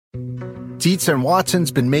Dietz and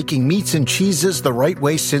Watson's been making meats and cheeses the right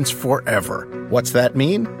way since forever. What's that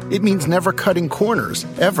mean? It means never cutting corners,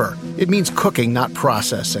 ever. It means cooking, not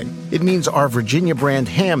processing. It means our Virginia brand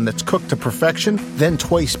ham that's cooked to perfection, then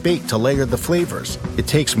twice baked to layer the flavors. It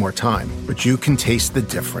takes more time, but you can taste the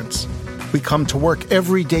difference. We come to work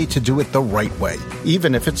every day to do it the right way,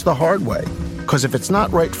 even if it's the hard way. Because if it's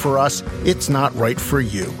not right for us, it's not right for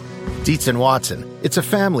you. Dietz and Watson, it's a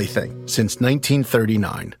family thing since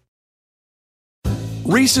 1939.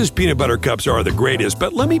 Reese's Peanut Butter Cups are the greatest,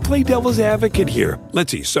 but let me play devil's advocate here.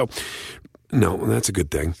 Let's see. So, no, that's a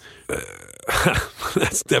good thing.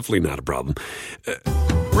 That's definitely not a problem.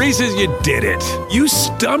 Reese's, you did it. You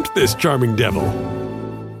stumped this charming devil.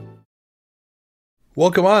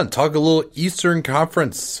 Welcome on. Talk a little Eastern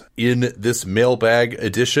Conference in this mailbag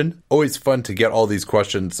edition. Always fun to get all these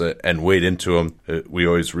questions and wade into them. We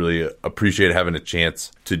always really appreciate having a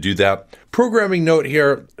chance to do that. Programming note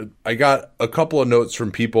here, I got a couple of notes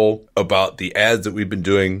from people about the ads that we've been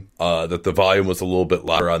doing, that the volume was a little bit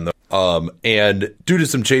louder on them. And due to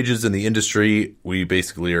some changes in the industry, we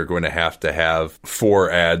basically are going to have 4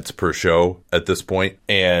 ads per show at this point.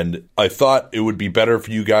 And I thought it would be better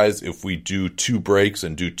for you guys if we do 2 breaks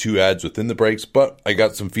and do 2 ads within the breaks. But I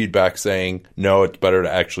got some feedback saying, no, it's better to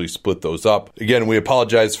actually split those up. Again, we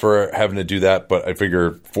apologize for having to do that, but I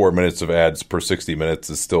figure 4 minutes of ads per 60 minutes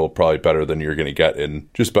is still probably better than you're going to get in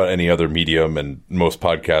just about any other medium. And most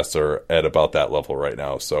podcasts are at about that level right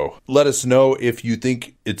now. So let us know if you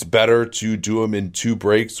think it's better to do them in 2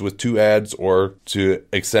 breaks with 2 ads, or to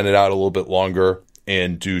extend it out a little bit longer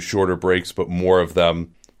and do shorter breaks, but more of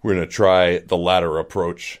them. We're going to try the latter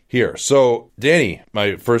approach here. So, Danny,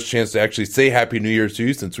 my first chance to actually say Happy New Year's to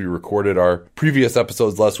you, since we recorded our previous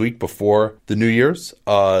episodes last week before the New Year's.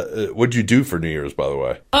 What'd you do for New Year's, by the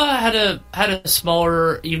way? I had a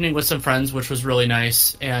smaller evening with some friends, which was really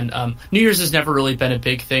nice. And New Year's has never really been a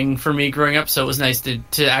big thing for me growing up, so it was nice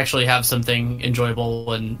to actually have something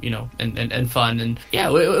enjoyable and and fun. And yeah,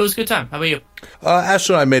 it was a good time. How about you?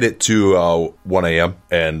 Ashley and I made it to 1 a.m.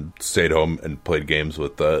 and stayed home and played games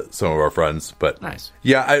with some of our friends. But nice.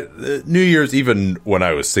 Yeah, New Year's, even when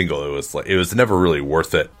I was single, it was never really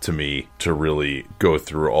worth it to me to really go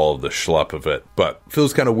through all of the schlep of it. But it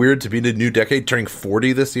feels kind of weird to be in a new decade, turning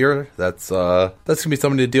 40 this year. That's gonna be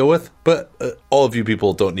something to deal with. But all of you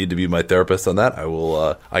people don't need to be my therapist on that.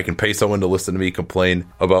 I can pay someone to listen to me complain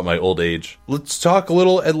about my old age. Let's talk a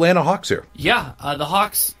little Atlanta Hawks here. Yeah, the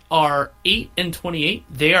Hawks are 8-28.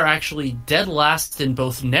 They are actually dead last in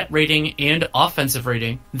both net rating and offensive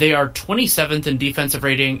rating. They are 27th in defensive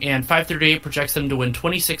rating, and 538 projects them to win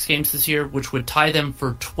 26 games this year, which would tie them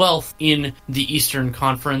for 12th in the Eastern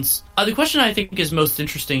Conference. The question I think is most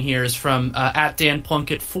interesting here is from at Dan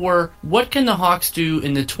Plunkett 4. What can the Hawks do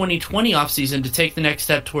in the 2020 offseason to take the next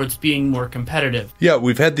step towards being more competitive? Yeah,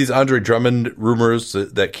 we've had these Andre Drummond rumors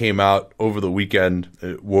that came out over the weekend.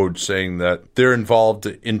 Woj saying that they're involved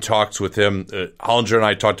in talks with him. Hollinger and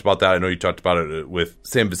I talked about that. I know you talked about it with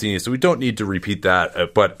Sam Vecini, so we don't need to repeat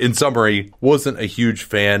that. But in summary, wasn't a huge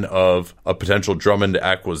fan of a potential Drummond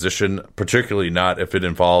acquisition, particularly not if it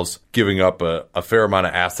involves giving up a fair amount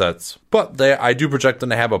of assets. But I do project them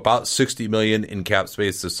to have about $60 million in cap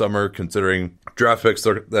space this summer, considering draft picks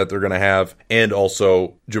that they're going to have, and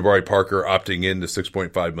also Jabari Parker opting in to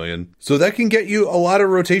 $6.5 million. So that can get you a lot of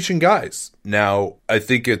rotation guys. Now, I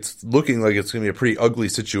think it's looking like it's going to be a pretty ugly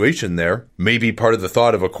situation there. Maybe part of the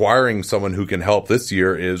thought of acquiring someone who can help this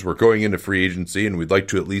year is we're going into free agency, and we'd like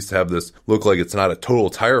to at least have this look like it's not a total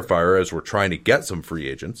tire fire as we're trying to get some free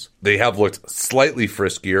agents. They have looked slightly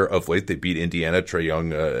friskier of late. They beat Indiana. Trae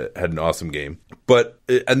Young had an awesome game.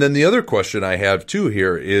 And then the other question I have too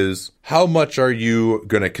here is, how much are you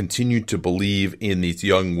going to continue to believe in these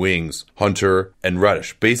young wings, Hunter and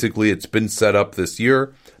Reddish? Basically, it's been set up this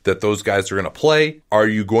year that those guys are going to play. Are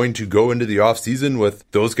you going to go into the offseason with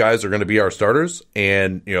those guys are going to be our starters,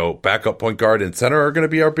 and backup point guard and center are going to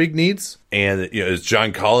be our big needs? And is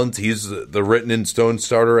John Collins, he's the written in stone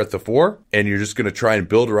starter at the 4, and you're just going to try and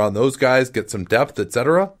build around those guys, get some depth,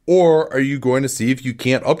 etc.? Or are you going to see if you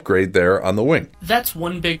can't upgrade there on the wing? That's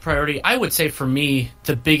one big priority. I would say for me,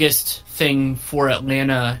 the biggest thing for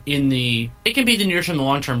Atlanta it can be the near term and the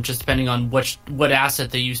long term, just depending on what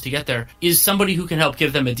asset they use to get there, is somebody who can help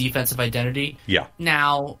give them a defensive identity. Yeah.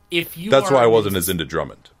 Now, that's why I wasn't as into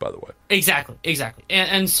Drummond, by the way. Exactly.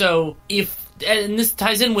 And so and this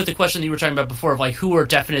ties in with the question that you were talking about before of who are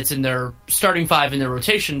definites in their starting 5 in their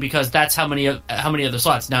rotation, because that's how many other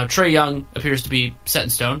slots. Now, Trae Young appears to be set in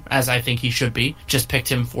stone, as I think he should be. Just picked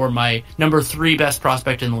him for my number 3 best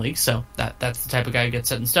prospect in the league, so that's the type of guy who gets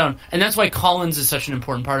set in stone. And that's why Collins is such an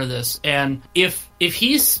important part of this. And if if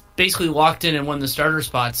he's basically locked in and won the starter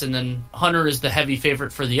spots, and then Hunter is the heavy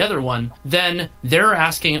favorite for the other one, then they're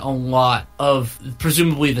asking a lot of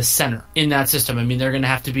presumably the center in that system. I mean, they're going to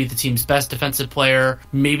have to be the team's best defensive player.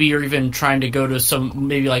 Maybe you're even trying to go to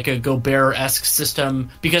maybe like a Gobert-esque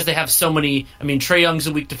system, because they have so many. I mean, Trae Young's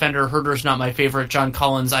a weak defender. Herder's not my favorite. John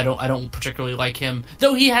Collins, I don't particularly like him,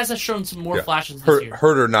 though he has shown some more flashes this year.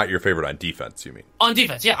 Herder not your favorite on defense, you mean? On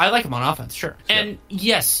defense, yeah, I like him on offense, sure. And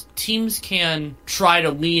yes, teams can try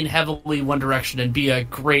to lean heavily one direction and be a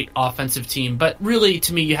great offensive team, but really,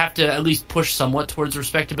 to me, you have to at least push somewhat towards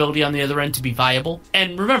respectability on the other end to be viable.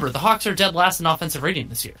 And remember, the Hawks are dead last in offensive rating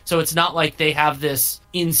this year, so it's not like they have this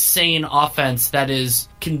insane offense that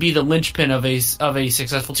can be the linchpin of a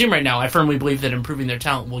successful team right now. I firmly believe that improving their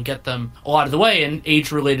talent will get them a lot of the way, and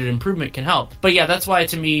age-related improvement can help. But yeah, that's why,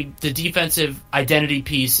 to me, the defensive identity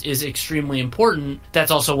piece is extremely important.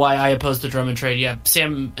 That's also why I oppose the Drummond trade. Yeah,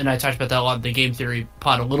 Sam and I talked about that a lot in the Game Theory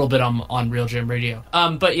pod a little bit on Real Jam Radio.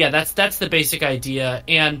 But yeah, that's the basic idea,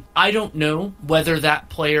 and I don't know whether that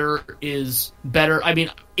player is better. I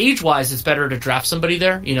mean, age-wise, it's better to draft somebody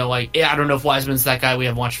there. You know, like, I don't know if Wiseman's that guy. We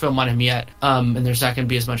haven't watched film on him yet, and there's not going to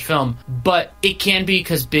be as much film. But it can be,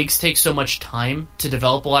 because bigs take so much time to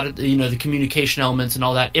develop a lot of, the communication elements and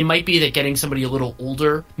all that. It might be that getting somebody a little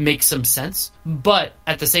older makes some sense. But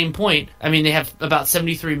at the same point, I mean, they have about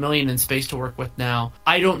 $73 million in space to work with now.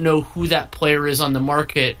 I don't know who that player is on the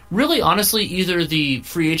market. Really, honestly, either the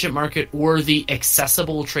free agent market or the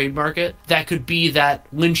accessible trade market that could be that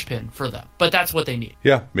linchpin for them. But that's what they need.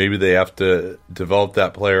 Yeah, maybe they have to develop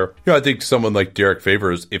that player. I think someone like Derek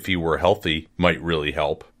Favors, if he were healthy, might really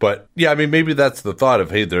help. But yeah, I mean, maybe that's the thought of,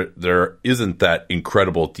 hey, there isn't that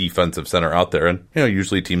incredible defensive center out there. And,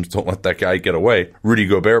 usually teams don't let that guy get away. Rudy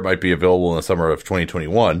Gobert might be available in the summer of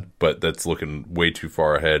 2021, but that's looking way too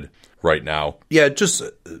far ahead right now. Yeah, just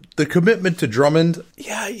the commitment to Drummond,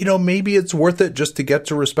 maybe it's worth it just to get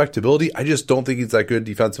to respectability. I just don't think he's that good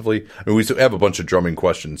defensively. I mean, we have a bunch of drumming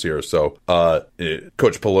questions here. So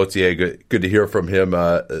Coach Pelotier, good to hear from him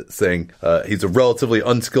saying he's a relatively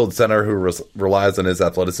unskilled center who relies on his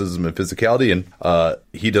athleticism and physicality, and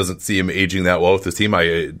he doesn't see him aging that well with his team.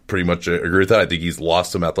 I pretty much agree with that. I think he's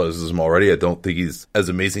lost some athleticism already. I don't think he's as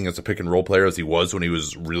amazing as a pick and roll player as he was when he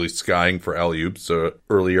was really skying for alley-oops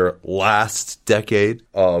earlier last decade.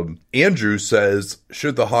 Andrew says,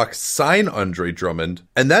 should the Hawks sign Andre Drummond?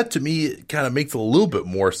 And that, to me, kind of makes a little bit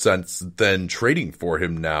more sense than trading for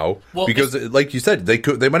him now. Well, because, like you said,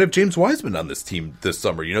 they might have James Wiseman on this team this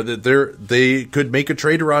summer. They could make a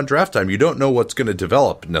trade around draft time. You don't know what's going to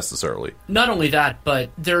develop necessarily. Not only that, but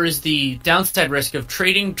there is the downside risk of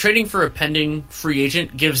trading for a pending free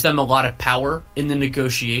agent gives them a lot of power in the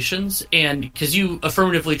negotiations. And because you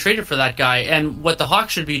affirmatively traded for that guy, and what the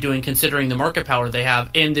Hawks should be doing, considering the market power they have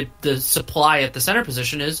and the supply at the center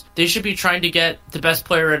position, is they should be trying to get the best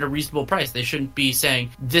player at a reasonable price. They shouldn't be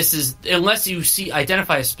saying, this is, unless you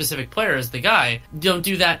identify a specific player as the guy, don't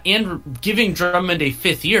do that. And giving Drummond a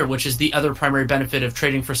fifth year, which is the other primary benefit of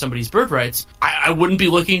trading for somebody's bird rights, I wouldn't be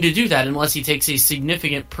looking to do that unless he takes a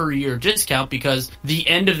significant per year discount, because the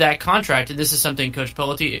end of that contract, and this is something Coach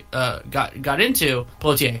Pelletier got into,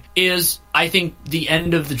 is I think the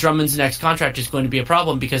end of the Drummond's next contract is going to be a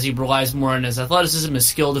problem, because he relies more on his athleticism, his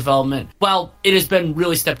skill development. While it has been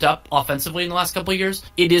really stepped up offensively in the last couple of years,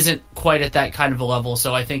 it isn't quite at that kind of a level.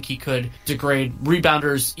 So I think he could degrade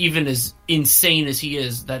rebounders, even as insane as he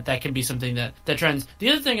is. That can be something that trends. The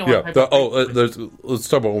other thing I want let's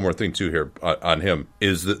talk about one more thing too here on him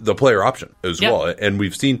is the player option as well. And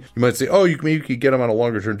we've seen, you might say, maybe you could get him on a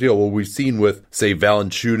longer term deal. Well, we've seen with, say,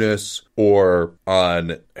 Valanciunas or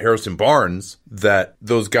on Harrison Barnes that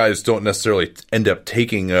those guys don't necessarily end up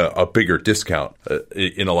taking a bigger discount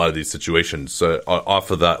in a lot of these situations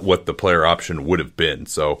off of that, what the player option would have been.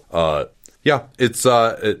 So it's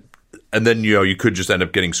and then, you could just end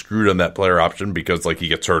up getting screwed on that player option because, like, he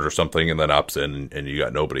gets hurt or something and then opts in and you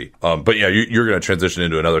got nobody. But yeah, you're going to transition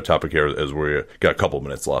into another topic here as we got a couple of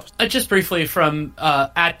minutes left. Just briefly from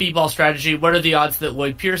at B-Ball Strategy, what are the odds that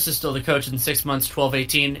Lloyd Pierce is still the coach in 6 months,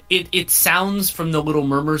 12-18? It sounds from the little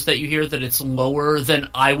murmurs that you hear that it's lower than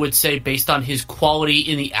I would say based on his quality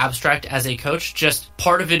in the abstract as a coach. Just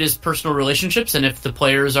part of it is personal relationships, and if the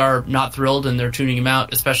players are not thrilled and they're tuning him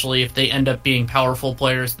out, especially if they end up being powerful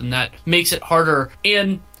players, then that makes it harder.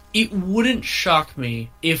 And it wouldn't shock me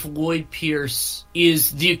if Lloyd Pierce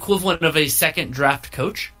is the equivalent of a second draft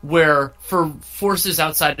coach, where for forces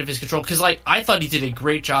outside of his control, because I thought he did a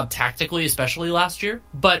great job tactically, especially last year,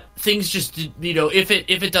 but things just, if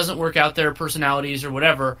it doesn't work out, their personalities or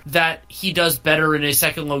whatever, that he does better in a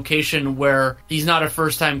second location where he's not a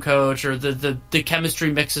first-time coach, or the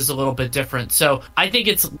chemistry mix is a little bit different. So I think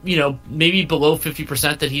it's, maybe below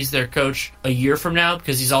 50% that he's their coach a year from now,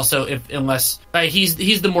 because he's also,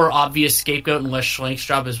 he's the more obvious scapegoat, unless Schlank's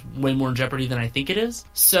job is way more in jeopardy than I think it is.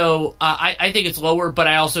 So I think it's lower, but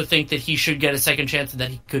I also think that he should get a second chance and that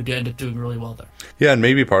he could end up doing really well there. Yeah, and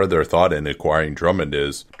maybe part of their thought in acquiring Drummond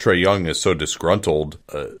is Trae Young is so disgruntled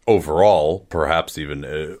overall, perhaps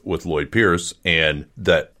even with Lloyd Pierce, and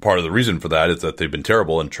that part of the reason for that is that they've been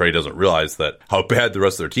terrible, and Trae doesn't realize that how bad the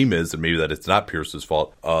rest of their team is, and maybe that it's not Pierce's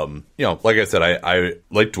fault. Like I said, I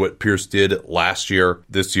liked what Pierce did last year.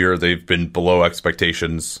 This year, they've been below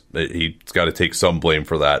expectations. He's got to take some blame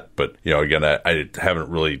for that. But, again, I haven't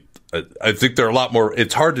really... I think they're a lot more...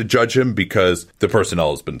 It's hard to judge him because the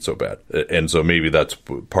personnel has been so bad. And so maybe that's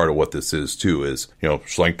part of what this is, too, is,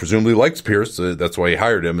 Schlenk presumably likes Pierce. That's why he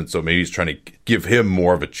hired him. And so maybe he's trying to give him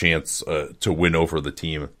more of a chance to win over the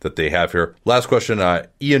team that they have here. Last question,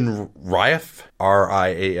 Ian Riaf,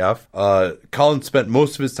 R-I-A-F. Collins spent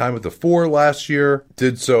most of his time with the 4 last year,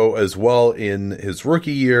 did so as well in his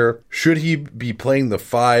rookie year. Should he be playing the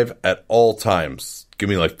 5 at all times? Give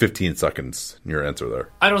me 15 seconds in your answer there.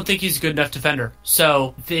 I don't think he's a good enough defender.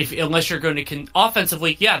 So unless you're going to...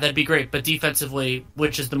 offensively, yeah, that'd be great. But defensively,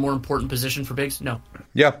 which is the more important position for bigs, no.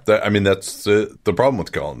 Yeah, that's the problem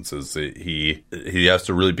with Collins is he has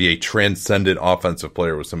to really be a transcendent offensive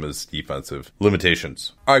player with some of his defensive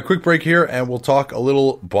limitations. All right, quick break here, and we'll talk a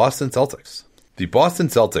little Boston Celtics. The Boston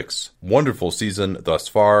Celtics, wonderful season thus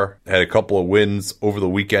far, had a couple of wins over the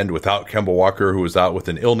weekend without Kemba Walker, who was out with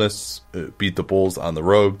an illness, beat the Bulls on the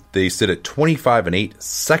road. They sit at 25-8,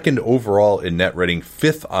 second overall in net rating,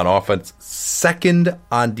 5th on offense, 2nd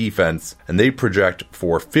on defense, and they project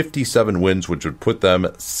for 57 wins, which would put them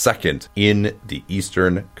 2nd in the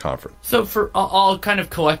Eastern Conference. So I'll kind of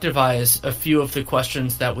collectivize a few of the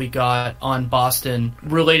questions that we got on Boston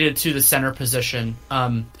related to the center position.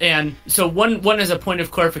 And so one as a point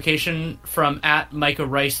of clarification from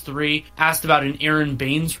 @MicahRice3 asked about an Aaron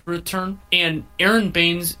Baines return, and Aaron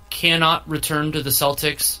Baines cannot return to the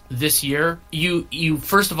Celtics this year. You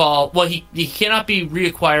first of all, he cannot be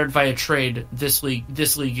reacquired via trade this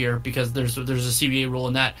league year, because there's a CBA rule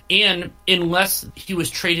in that, and unless he was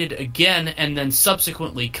traded again and then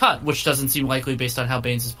subsequently cut, which doesn't seem likely based on how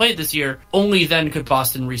Baines has played this year, only then could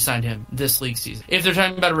Boston re-sign him this league season. If they're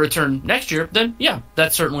talking about a return next year, then yeah,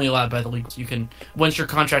 that's certainly allowed by the league. You can, once your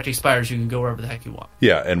contract expires, you can go wherever the heck you want.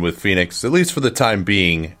 Yeah, and with Phoenix, at least for the time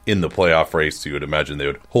being, in the playoff race, you would imagine they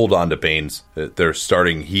would hold on to Baines. They're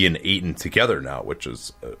starting he and Ayton together now, which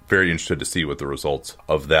is very interesting to see what the results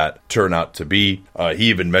of that turn out to be. He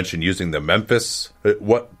even mentioned using the Memphis.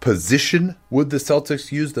 What position would the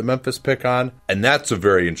Celtics use the Memphis pick on? And that's a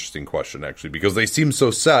very interesting question, actually, because they seem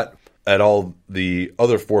so set at all the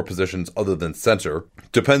other 4 positions other than center.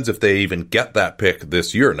 Depends if they even get that pick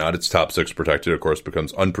this year or not. It's top 6 protected, of course,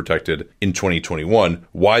 becomes unprotected in 2021.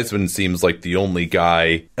 Wiseman seems like the only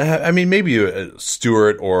guy. Maybe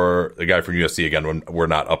Stewart or the guy from USC, again, when we're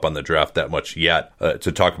not up on the draft that much yet,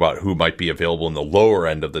 to talk about who might be available in the lower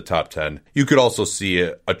end of the top 10. You could also see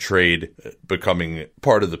a trade becoming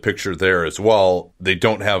part of the picture there as well. They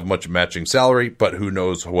don't have much matching salary, but who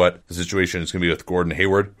knows what the situation is going to be with Gordon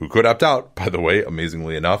Hayward, who could opt out, by the way,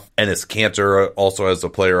 amazingly enough. Enes Kanter also has a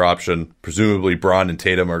player option. Presumably Braun and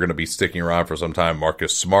Tatum are going to be sticking around for some time.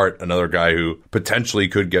 Marcus Smart, another guy who potentially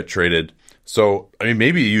could get traded. So,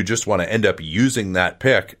 maybe you just want to end up using that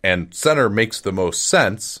pick, and center makes the most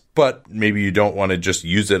sense, but maybe you don't want to just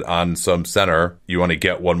use it on some center. You want to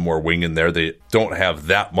get one more wing in there. They don't have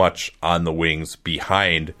that much on the wings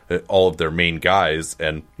behind all of their main guys,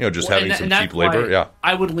 and just having some cheap labor. Yeah,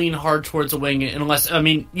 I would lean hard towards a wing unless,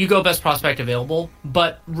 you go best prospect available,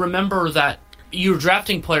 but remember that you're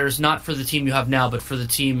drafting players not for the team you have now, but for the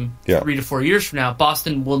team 3 to 4 years from now.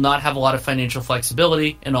 Boston will not have a lot of financial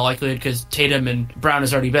flexibility in all likelihood because Tatum and Brown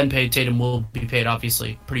has already been paid. Tatum will be paid,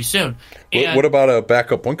 obviously, pretty soon. And what about a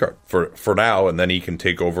backup point guard for now, and then he can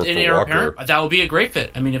take over for Walker? That would be a great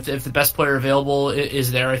fit. If the best player available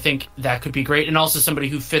is there, I think that could be great. And also somebody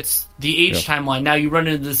who fits the age timeline. Now you run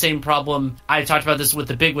into the same problem. I talked about this with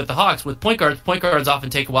the Hawks. With point guards often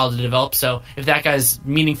take a while to develop. So if that guy's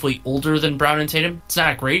meaningfully older than Brown Brown and Tatum. It's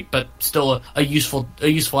not great, but still a useful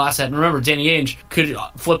asset. And remember, Danny Ainge could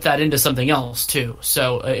flip that into something else too.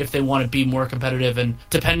 So if they want to be more competitive, and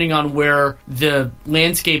depending on where the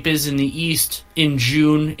landscape is in the East in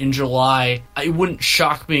June, in July, it wouldn't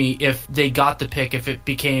shock me if they got the pick if it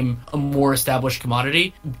became a more established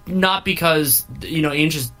commodity. Not because,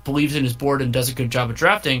 Ainge just believes in his board and does a good job of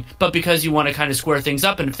drafting, but because you want to kind of square things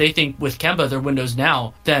up. And if they think with Kemba their window's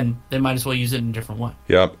now, then they might as well use it in a different way.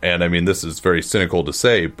 Yeah, and I mean, this is very cynical to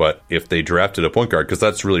say, but if they drafted a point guard, because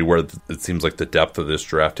that's really where it seems like the depth of this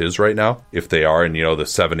draft is right now, if they are in, the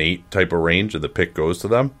 7-8 type of range and the pick goes to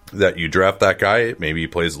them, that you draft that guy, maybe he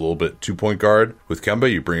plays a little bit 2-point guard with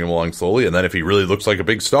Kemba, you bring him along slowly, and then if he really looks like a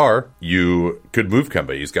big star, you could move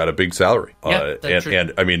Kemba. He's got a big salary. Yeah, that's true.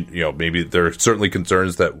 And I mean, maybe there are certainly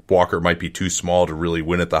concerns that Walker might be too small to really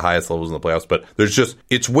win at the highest levels in the playoffs, but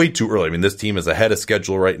it's way too early. I mean, this team is ahead of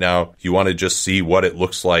schedule right now. You want to just see what it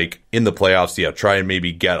looks like in the playoffs. Yeah, try and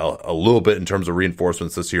maybe get a little bit in terms of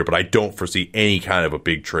reinforcements this year, but I don't foresee any kind of a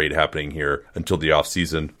big trade happening here until the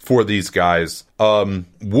offseason for these guys.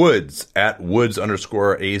 Woods at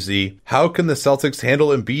Woods_AZ. How can the Celtics handle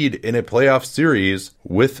Embiid in a playoff series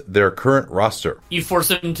with their current roster? You force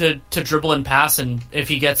him to dribble and pass, and if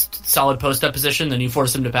he gets solid post-up position, then you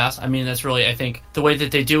force him to pass. I mean, that's really, I think, the way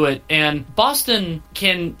that they do it. And Boston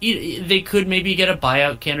they could maybe get a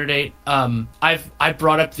buyout candidate. I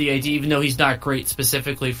brought up the idea, even though he's not great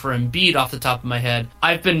specifically for Embiid off the top of my head.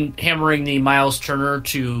 I've been hammering the Miles Turner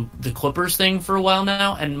to the Clippers thing for a while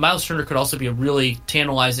now, and Miles Turner could also be a really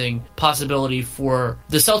tantalizing possibility for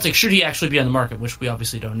the Celtics should he actually be on the market, which we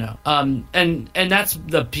obviously don't know. And that's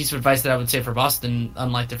the piece of advice that I would say for Boston,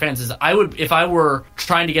 unlike their fans, is if I were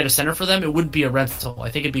trying to get a center for them, it wouldn't be a rental.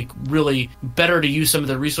 I think it'd be really better to use some of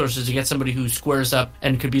their resources to get somebody who squares up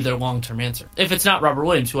and could be their long-term answer. If it's not Robert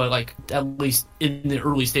Williams, who I like at least in the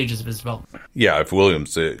early stages of his development. Yeah, if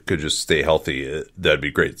Williams could just stay healthy, that'd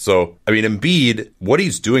be great. So, I mean, Embiid, what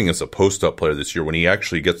he's doing as a post-up player this year when he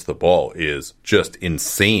actually gets the ball is just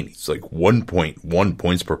insane. He's like 1.1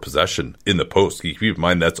 points per possession in the post. Keep in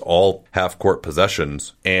mind, that's all half-court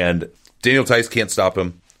possessions. And Daniel Tice can't stop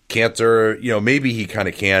him. Cantor, maybe he kind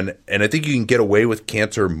of can. And I think you can get away with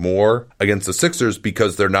Cantor more against the Sixers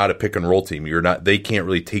because they're not a pick and roll team. They can't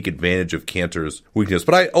really take advantage of Cantor's weakness.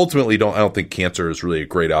 But I don't think Cantor is really a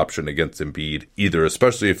great option against Embiid either,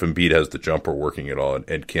 especially if Embiid has the jumper working at all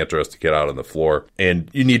and Cantor has to get out on the floor. And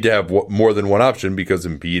you need to have more than one option because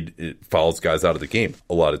Embiid fouls guys out of the game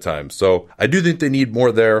a lot of times. So I do think they need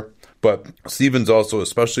more there. But Stevens also,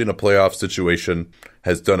 especially in a playoff situation,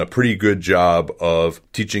 has done a pretty good job of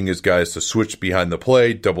teaching his guys to switch behind the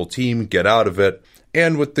play, double team, get out of it.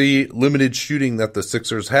 And with the limited shooting that the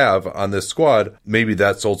Sixers have on this squad, maybe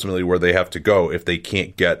that's ultimately where they have to go if they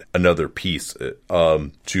can't get another piece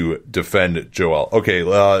to defend Joel. Okay,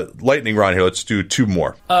 lightning round here. Let's do two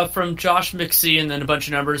more. From Josh McSee and then a bunch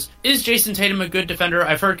of numbers. Is Jason Tatum a good defender?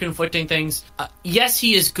 I've heard conflicting things. Yes,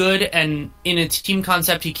 he is good, and in a team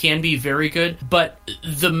concept, he can be very good. But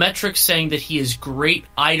the metrics saying that he is great,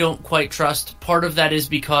 I don't quite trust. Part of that is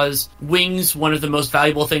because wings, one of the most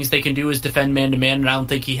valuable things they can do is defend man-to-man. And I don't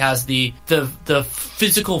think he has the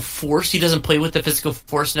physical force. He doesn't play with the physical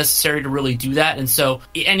force necessary to really do that.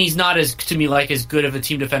 And he's not as good of a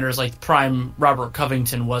team defender as like prime Robert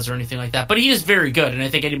Covington was or anything like that. But he is very good. And I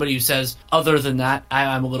think anybody who says other than that,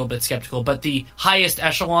 I'm a little bit skeptical. But the highest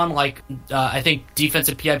echelon, I think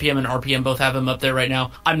defensive PIPM and RPM both have him up there right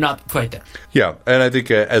now. I'm not quite there. Yeah. And I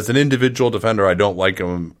think as an individual defender, I don't like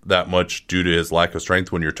him that much due to his lack of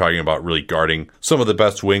strength when you're talking about really guarding some of the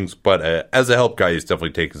best wings. But as a help guy, he's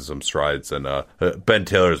definitely taken some strides, and Ben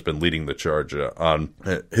Taylor has been leading the charge on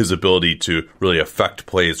his ability to really affect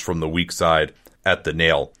plays from the weak side at the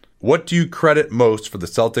nail. What do you credit most for the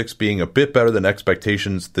Celtics being a bit better than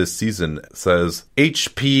expectations this season, says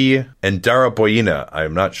HP and Daraboyina.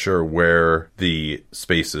 I'm not sure where the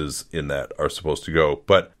spaces in that are supposed to go,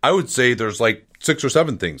 but I would say there's 6 or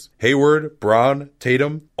 7 things. Hayward, Brown,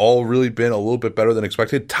 Tatum, all really been a little bit better than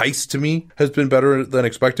expected. Tice, to me, has been better than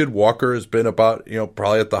expected. Walker has been about,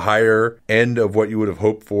 probably at the higher end of what you would have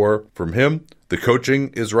hoped for from him. The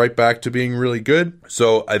coaching is right back to being really good.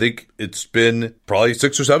 So I think it's been probably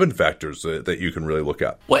 6 or 7 factors that you can really look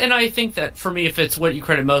at. Well, and I think that for me, if it's what you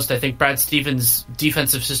credit most, I think Brad Stevens'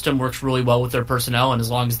 defensive system works really well with their personnel. And as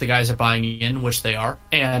long as the guys are buying in, which they are.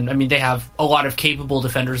 And I mean, they have a lot of capable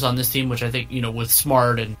defenders on this team, which I think, with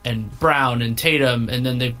Smart and Brown and Tatum. And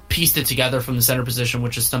then they pieced it together from the center position,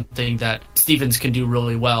 which is something that Stevens can do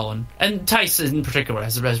really well. And Tice in particular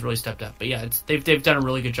has really stepped up. But yeah, they've done a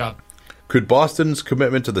really good job. Could Boston's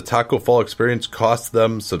commitment to the Taco Fall experience cost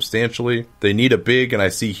them substantially? They need a big, and I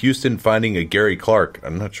see Houston finding a Gary Clark.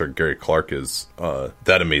 I'm not sure Gary Clark is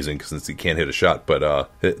that amazing since he can't hit a shot, but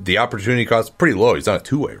the opportunity cost is pretty low. He's not a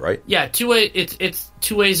two-way, right? Yeah, two-way. It's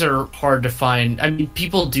two-ways are hard to find. I mean,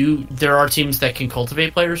 people do. There are teams that can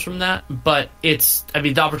cultivate players from that, but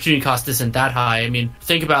the opportunity cost isn't that high. I mean,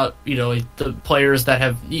 think about the players that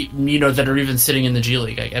have that are even sitting in the G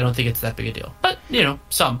League. I don't think it's that big a deal, but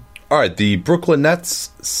some. All right, the Brooklyn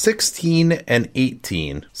Nets,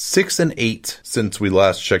 16-18, 6-8 since we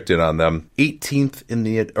last checked in on them. 16th in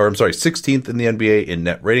the NBA in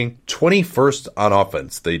net rating, 21st on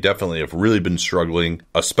offense. They definitely have really been struggling,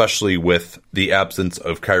 especially with the absence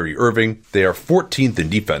of Kyrie Irving. They are 14th in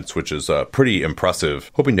defense, which is pretty impressive.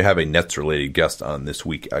 Hoping to have a Nets-related guest on this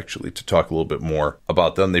week, actually, to talk a little bit more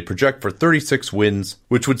about them. They project for 36 wins,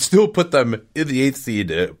 which would still put them in the 8th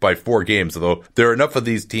seed by 4 games, although there are enough of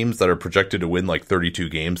these teams that are projected to win like 32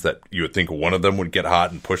 games that you would think one of them would get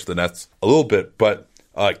hot and push the Nets a little bit. But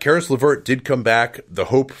Caris LeVert did come back. The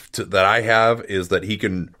hope that I have is that he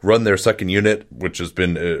can run their second unit, which has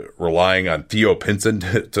been relying on Theo Pinson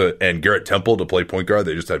and Garrett Temple to play point guard.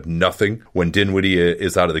 They just have nothing when Dinwiddie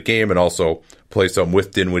is out of the game, and also play some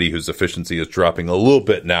with Dinwiddie, whose efficiency is dropping a little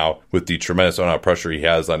bit now with the tremendous amount of pressure he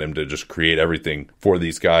has on him to just create everything for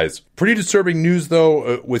these guys. Pretty disturbing news,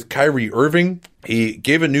 though, with Kyrie Irving. He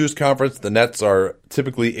gave a news conference. The Nets are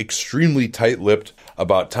typically extremely tight-lipped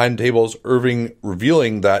about timetables. Irving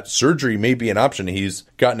revealing that surgery may be an option. He's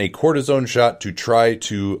gotten a cortisone shot to try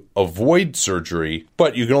to avoid surgery,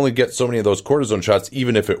 but you can only get so many of those cortisone shots,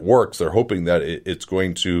 even if it works. They're hoping that it's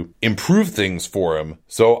going to improve things for him.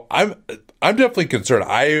 So I'm definitely concerned.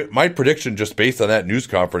 My prediction, just based on that news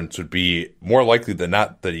conference, would be more likely than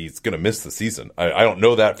not that he's going to miss the season. I don't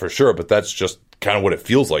know that for sure, but that's just kind of what it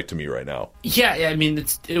feels like to me right now. Yeah, I mean,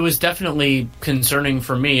 it was definitely concerning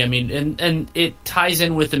for me. I mean, and it ties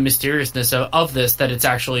in with the mysteriousness of this, that it's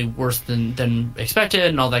actually worse than expected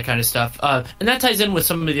and all that kind of stuff. And that ties in with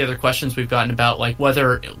some of the other questions we've gotten about, like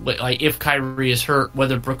whether, like if Kyrie is hurt,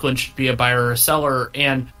 whether Brooklyn should be a buyer or a seller.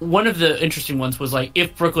 And one of the interesting ones was like,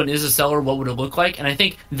 if Brooklyn is a seller, what would it look like? And I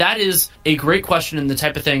think that is a great question, and the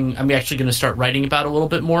type of thing I'm actually going to start writing about a little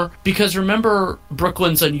bit more, because remember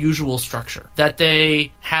Brooklyn's unusual structure, that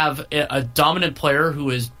they have a dominant player who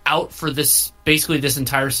is out for basically this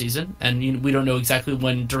entire season, and we don't know exactly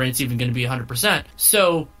when Durant's even going to be 100%.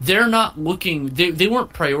 So they're not looking, they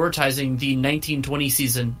weren't prioritizing the 19-20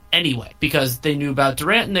 season anyway, because they knew about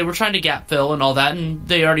Durant and they were trying to gap fill and all that, and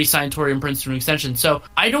they already signed Taurean Prince to an extension. So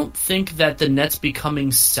I don't think that the Nets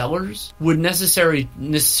becoming sellers would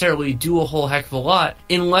necessarily do a whole heck of a lot,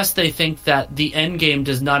 unless they think that the end game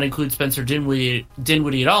does not include Spencer Dinwiddie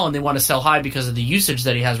at all, and they want to sell high because of the usage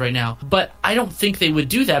that he has right now. But I don't think they would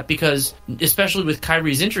do that, because especially with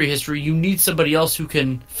Kyrie's injury history, you need somebody else who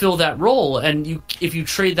can fill that role, and if you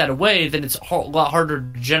trade that away, then it's a lot harder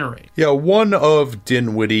to generate. Yeah, one of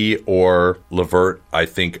Dinwiddie or LeVert, I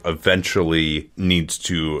think, eventually needs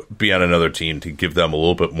to be on another team to give them a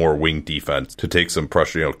little bit more wing defense, to take some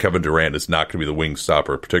pressure. Kevin Durant is not going to be the wing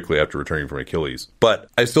stopper, particularly after returning from Achilles. But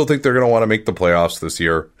I still think they're going to want to make the playoffs this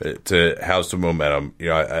year to have some momentum.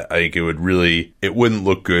 I think it wouldn't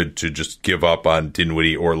look good to just give up on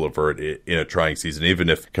Dinwiddie or LeVert in a trying season, even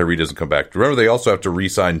if Kyrie doesn't come back. Remember, they also have to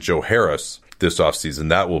re-sign Joe Harris this offseason.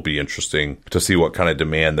 That will be interesting to see what kind of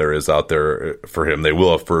demand there is out there for him. They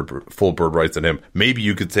will have full bird rights on him. Maybe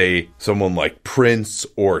you could say someone like Prince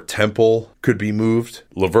or Temple could be moved.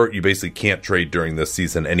 LeVert, you basically can't trade during this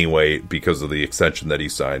season anyway because of the extension that he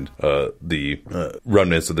signed, the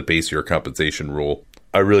remnants of the base year compensation rule.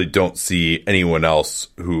 I really don't see anyone else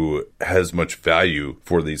who has much value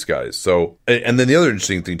for these guys. So, and then the other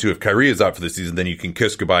interesting thing too, if Kyrie is out for the season, then you can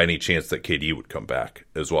kiss goodbye any chance that KD would come back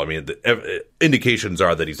as well. I mean, the indications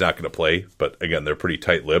are that he's not going to play, but again, they're pretty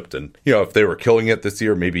tight-lipped. And, if they were killing it this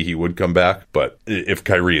year, maybe he would come back. But if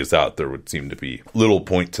Kyrie is out, there would seem to be little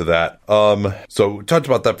point to that. So we talked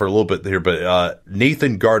about that for a little bit here, but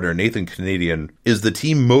Nathan Canadian, is the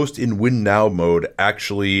team most in win now mode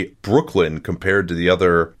actually Brooklyn compared to the other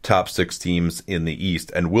top 6 teams in the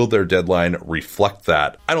East, and will their deadline reflect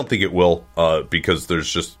that? I don't think it will, because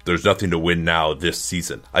there's nothing to win now this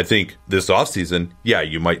season. I think this offseason, yeah,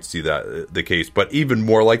 you might see that the case, but even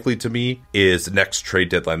more likely to me is next trade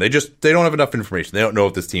deadline. They don't have enough information. They don't know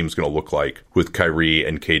what this team is going to look like with Kyrie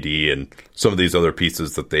and KD and some of these other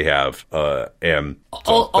pieces that they have. And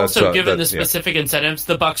so also, given the specific incentives,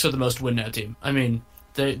 the Bucks are the most win now team. I mean,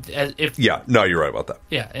 Yeah, no, you're right about that.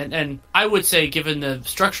 Yeah, and I would say, given the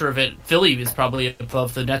structure of it, Philly is probably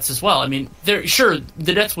above the Nets as well. I mean, sure,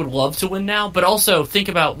 the Nets would love to win now, but also think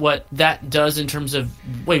about what that does in terms of,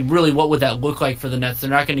 really, what would that look like for the Nets? They're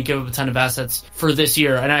not going to give up a ton of assets for this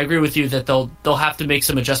year, and I agree with you that they'll have to make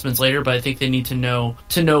some adjustments later, but I think they need to know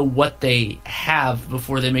what they have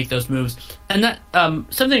before they make those moves. And that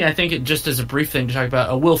something I think, just as a brief thing to talk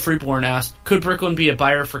about, Will Freeborn asked, could Brooklyn be a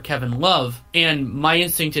buyer for Kevin Love? And my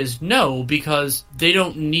instinct is no, because they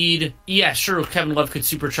don't need... Yeah, sure, Kevin Love could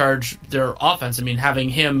supercharge their offense. I mean, having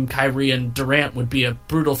him, Kyrie, and Durant would be a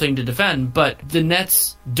brutal thing to defend, but the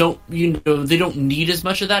Nets don't need as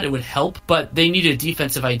much of that. It would help, but they need a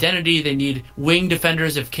defensive identity. They need wing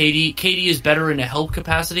defenders. If KD is better in a help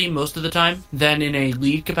capacity most of the time than in a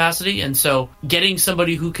lead capacity, and so getting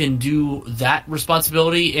somebody who can do that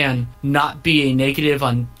responsibility and not be a negative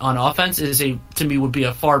on offense to me would be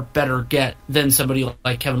a far better get than somebody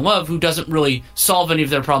like Kevin Love, who doesn't really solve any of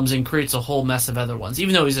their problems and creates a whole mess of other ones,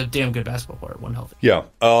 even though he's a damn good basketball player when healthy. Yeah.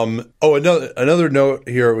 Another note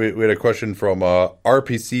here, we had a question from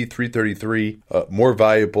RPC 333, more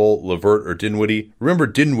valuable, LeVert or Dinwiddie? Remember,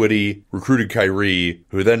 Dinwiddie recruited Kyrie,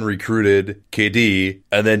 who then recruited KD,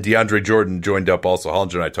 and then DeAndre Jordan joined up also.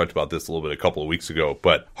 Hollinger and I talked about this a little bit a couple of weeks ago,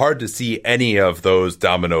 but hard to see any of those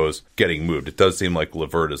dominoes getting moved. It does seem like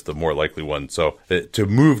LeVert is the more likely one. So to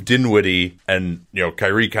move Dinwiddie, and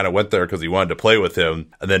Kyrie kind of went there because he wanted to play with him,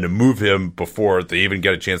 and then to move him before they even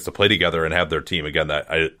get a chance to play together and have their team again, that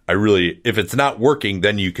I really, if it's not working,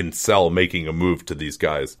 then you can sell making a move to these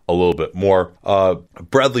guys a little bit more.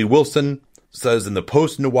 Bradley Wilson says, in the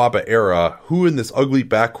post-Nwaba era, who in this ugly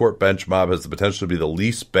backcourt bench mob has the potential to be the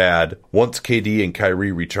least bad once KD and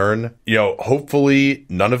Kyrie return? Hopefully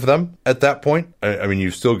none of them at that point. I mean,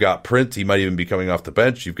 you've still got Prince. He might even be coming off the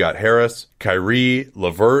bench. You've got Harris, Kyrie,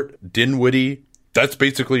 LeVert, Dinwiddie. That's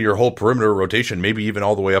basically your whole perimeter rotation, maybe even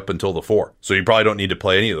all the way up until the 4. So you probably don't need to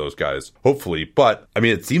play any of those guys, hopefully. But, I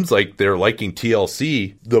mean, it seems like they're liking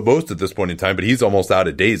TLC the most at this point in time, but he's almost out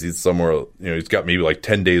of days. He's somewhere, he's got maybe like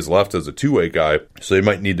 10 days left as a two-way guy. So they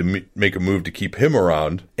might need to make a move to keep him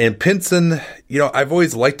around. And Pinson, I've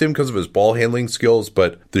always liked him because of his ball handling skills,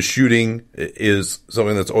 but the shooting is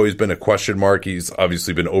something that's always been a question mark. He's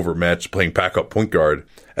obviously been overmatched playing backup point guard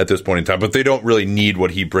at this point in time, but they don't really need what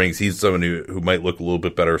he brings. He's someone who might look a little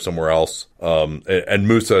bit better somewhere else. And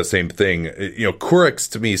Musa, same thing. Kurix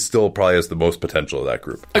to me still probably has the most potential of that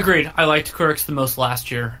group. Agreed. I liked Kurix the most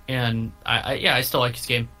last year, and I still like his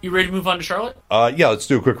game. You ready to move on to Charlotte? Yeah, let's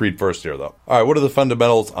do a quick read first here, though. All right, what are the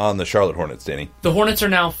fundamentals on the Charlotte Hornets, Danny? The Hornets are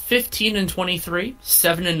now 15-23,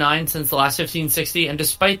 7-9 since the last 15-60, and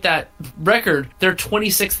despite that record, they're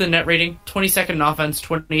 26th in net rating, 22nd in offense,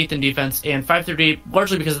 28th in defense, and 538,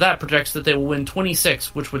 largely because of that, projects that they will win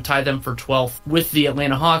 26, which would tie them for 12th with the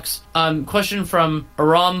Atlanta Hawks. Question from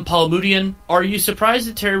Aram Palamudian. Are you surprised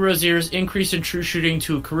at Terry Rozier's increase in true shooting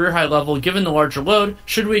to a career-high level given the larger load?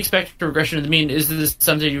 Should we expect a regression to the mean? Is this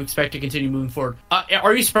something you expect to continue moving forward?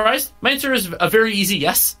 Are you surprised? My answer is a very easy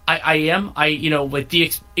yes. I am. With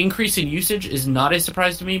the increase in usage is not a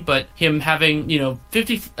surprise to me, but him having,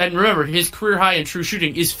 50, and remember, his career high in true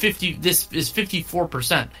shooting is 50, this is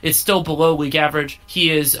 54%. It's still below league average. He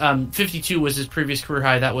is, 52 was his previous career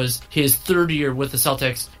high. That was his third year with the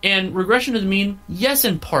Celtics. And regression to the mean, yes,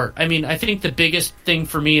 in part. I mean, I think the biggest thing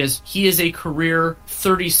for me is he is a career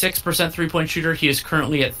 36% three-point shooter. He is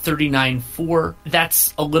currently at 39.4.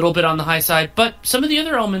 That's a little bit on the high side, but some of the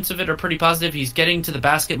other elements of it are pretty positive. He's getting to the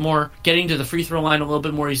basket more, getting to the free throw line a little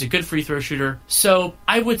bit more. He's a good free throw shooter. So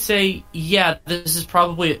I would say, yeah, this is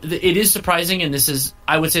probably, it is surprising, and this is,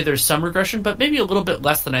 I would say there's some regression, but maybe a little bit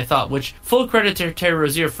less than I thought, which full credit to Terry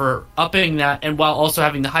Rozier for upping that, and while also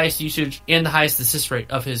having the highest usage and the highest assist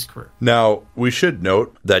rate of his career. Now, we should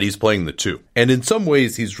note that he's playing the 2. And in some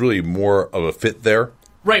ways, he's really more of a fit there.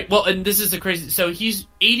 Right. Well, and this is the crazy. So he's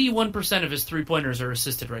 81% of his three-pointers are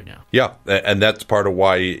assisted right now. Yeah, and that's part of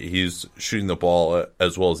why he's shooting the ball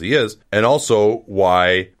as well as he is. And also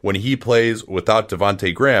why when he plays without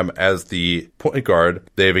Devontae Graham as the point guard,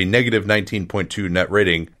 they have a negative 19.2 net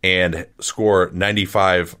rating and score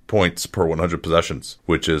 95 points per 100 possessions,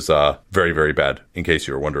 which is very, very bad, in case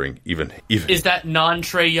you were wondering. Even Is that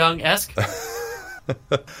non-Trae Young-esque?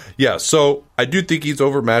 Yeah, so I do think he's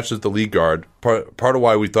overmatched as the lead guard. Part of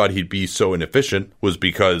why we thought he'd be so inefficient was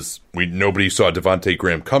because nobody saw Devontae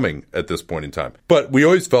Graham coming at this point in time. But we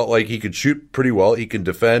always felt like he could shoot pretty well. He can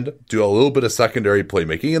defend, do a little bit of secondary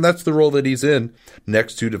playmaking, and that's the role that he's in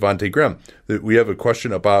next to Devontae Graham. We have a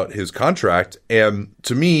question about his contract, and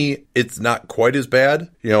to me, it's not quite as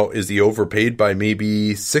bad. Is he overpaid by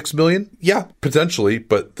maybe $6 million? Yeah, potentially,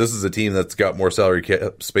 but this is a team that's got more salary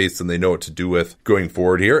cap space than they know what to do with going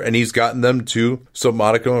forward here, and he's gotten them to some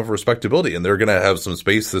modicum of respectability, and they're going to have some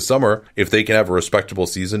space this summer. If they can have a respectable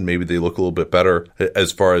season, maybe they look a little bit better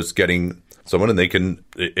as far as getting someone, and they can,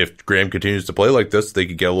 if Graham continues to play like this, they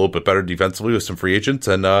could get a little bit better defensively with some free agents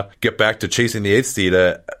and get back to chasing the 8th seed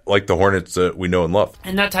like the Hornets we know and love.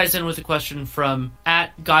 And that ties in with a question from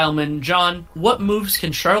 @Geilman. John, what moves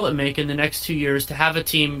can Charlotte make in the next 2 years to have a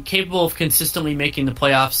team capable of consistently making the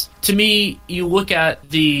playoffs? To me, you look at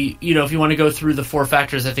the, if you want to go through the 4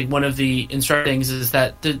 factors, I think one of the instructing things is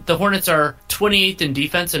that the Hornets are 28th in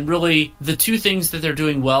defense, and really the 2 things that they're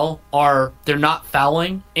doing well are they're not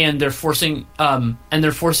fouling and they're forcing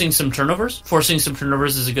some turnovers. Forcing some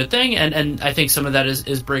turnovers is a good thing, and I think some of that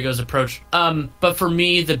is Brago's approach. But for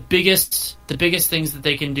me, the biggest things that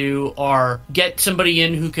they can do are get somebody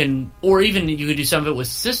in who can, or even you could do some of it with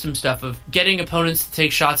system stuff of getting opponents to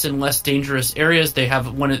take shots in less dangerous areas. They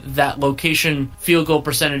have that location field goal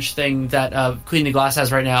percentage thing that Clean the Glass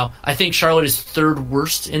has right now. I think Charlotte is 3rd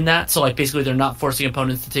worst in that. So basically they're not forcing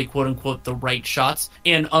opponents to take quote unquote the right shots.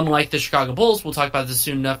 And unlike the Chicago Bulls, we'll talk about this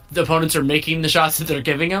soon enough, the opponents are making the shots that they're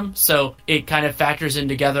giving them. So it kind of factors in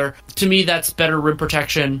together. To me, that's better rim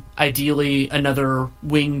protection. Ideally, another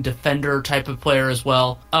wing defender type of player as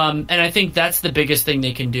well. And I think that's the biggest thing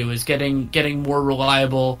they can do is getting more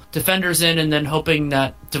reliable defenders in, and then hoping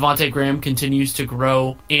that Devontae Graham continues to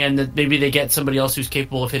grow and that maybe they get somebody else who's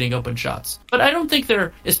capable of hitting open shots. But I don't think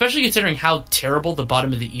they're, especially considering how terrible the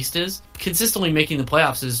bottom of the East is, consistently making the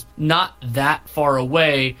playoffs is not that far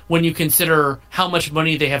away when you consider how much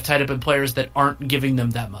money they have tied up in players that aren't giving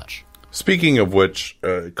them that much. Speaking of which,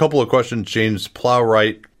 a couple of questions. James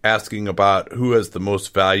Plowright asking about who has the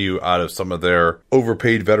most value out of some of their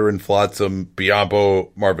overpaid veteran flotsam, Biyombo,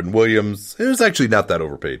 Marvin Williams. It was actually not that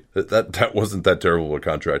overpaid. That wasn't that terrible a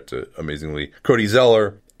contract, amazingly. Cody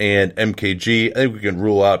Zeller and MKG. I think we can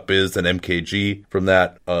rule out Biz and MKG from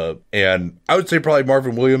that. And I would say probably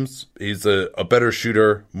Marvin Williams. He's a better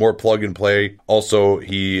shooter, more plug and play. Also,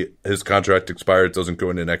 his contract expires, doesn't go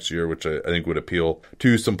into next year, which I think would appeal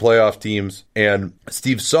to some playoff teams. And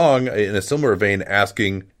Steve Song, in a similar vein,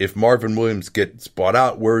 asking if Marvin Williams gets bought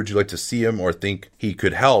out, where would you like to see him or think he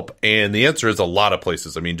could help? And the answer is a lot of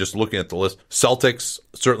places. I mean, just looking at the list, Celtics,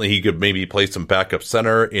 certainly he could maybe play some backup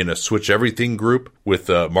center in a switch everything group with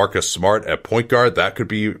Marcus Smart at point guard. That could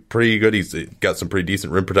be pretty good. He's got some pretty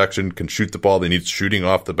decent rim protection, can shoot the ball. They need shooting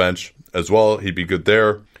off the bench as well. He'd be good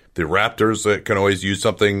there. The Raptors can always use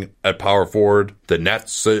something at power forward. The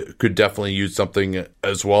Nets could definitely use something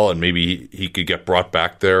as well, and maybe he could get brought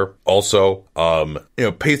back there. Also,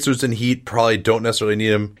 Pacers and Heat probably don't necessarily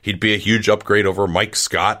need him. He'd be a huge upgrade over Mike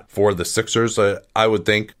Scott for the Sixers, I would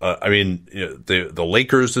think. The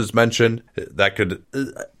Lakers is mentioned. That could...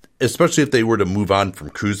 especially if they were to move on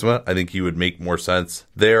from Kuzma, I think he would make more sense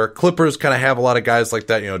there. Clippers kind of have a lot of guys like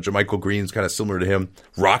that. JaMychal Green's kind of similar to him.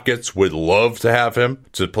 Rockets would love to have him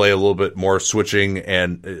to play a little bit more switching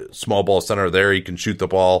and small ball center there. He can shoot the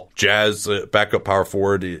ball. Jazz, backup power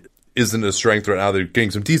forward, isn't a strength right now. They're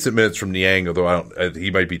getting some decent minutes from Niang, although he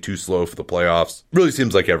might be too slow for the playoffs. Really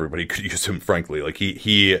seems like everybody could use him, frankly. Like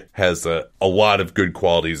he has a lot of good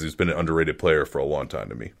qualities. He's been an underrated player for a long time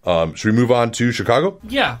to me. Should we move on to Chicago?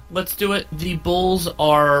 Yeah, let's do it. The Bulls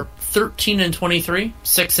are 13-23,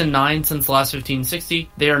 6-9 since the last 15-60.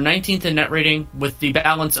 They are 19th in net rating with the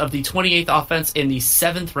balance of the 28th offense and the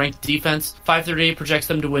 7th ranked defense. 538 projects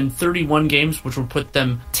them to win 31 games, which would put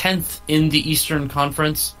them 10th in the Eastern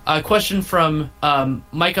Conference. A question from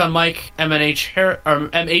Mike on Mike,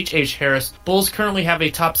 MHH Harris. Bulls currently have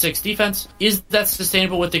a top 6 defense. Is that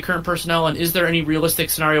sustainable with the current personnel, and is there any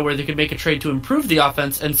realistic scenario where they could make a trade to improve the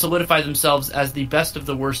offense and solidify themselves as the best of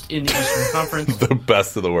the worst in the Eastern Conference? The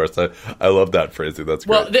best of the worst. I love that phrasing. That's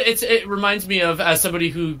great. Well, it reminds me of, as somebody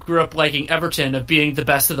who grew up liking Everton, of being the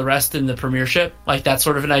best of the rest in the Premiership. Like, that's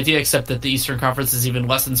sort of an idea, except that the Eastern Conference is even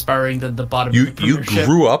less inspiring than the bottom of the Premiership. You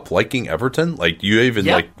grew up liking Everton? Like, you even,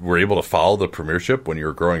 were were able to follow the Premiership when you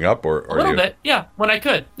were growing up, or a little bit, yeah, when I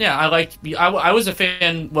could. Yeah, I was a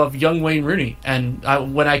fan of young Wayne Rooney, and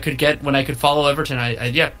when I could follow Everton,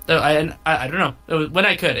 I don't know, when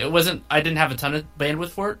I could. It wasn't, I didn't have a ton of bandwidth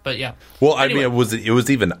for it, but yeah. Well, anyway, I mean, it was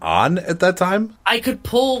even on at that time? I could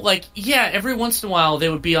pull, every once in a while they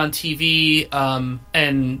would be on TV,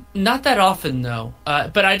 and not that often though.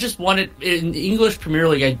 But I just wanted, in the English Premier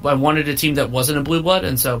League, I wanted a team that wasn't a blue blood,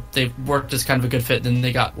 and so they worked as kind of a good fit, and then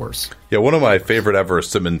they got worse. Yeah, one of my favorite ever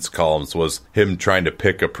Simmons columns was him trying to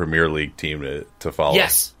pick a Premier League team to follow.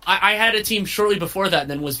 Yes. I had a team shortly before that, and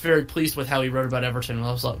then was very pleased with how he wrote about Everton.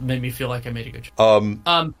 It made me feel like I made a good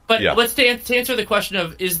job. But yeah. Let's to answer the question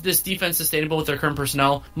of, is this defense sustainable with their current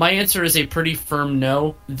personnel? My answer is a pretty firm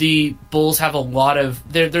no. The Bulls have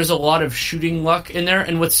there's a lot of shooting luck in there,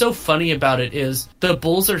 and what's so funny about it is the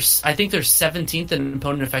Bulls I think they're 17th in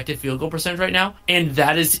opponent effective field goal percentage right now, and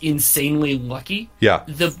that is insanely lucky. Yeah.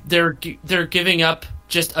 They're giving up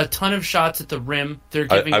just a ton of shots at the rim. They're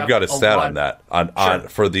giving I've got a stat on that. On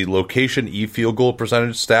for the location field goal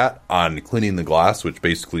percentage stat on cleaning the glass, which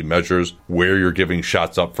basically measures where you're giving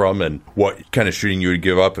shots up from and what kind of shooting you would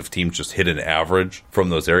give up if teams just hit an average from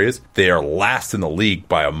those areas. They are last in the league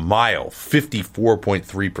by a mile.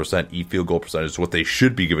 54.3% field goal percentage is what they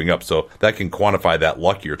should be giving up. So that can quantify that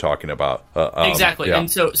luck you're talking about. Exactly. Yeah.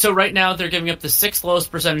 And so right now they're giving up the 6th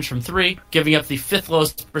lowest percentage from 3, giving up the 5th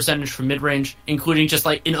lowest percentage from mid-range, including just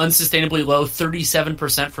an unsustainably low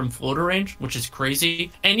 37% from floater range, which is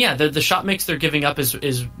crazy. And yeah, the shot mix they're giving up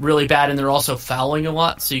is really bad, and they're also fouling a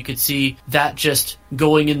lot, so you could see that just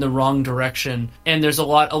going in the wrong direction. And there's a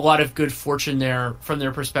lot of good fortune there from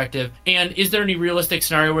their perspective. And is there any realistic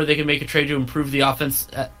scenario where they can make a trade to improve the offense?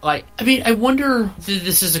 I wonder,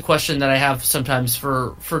 this is a question that I have sometimes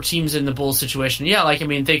for teams in the Bulls situation. Yeah,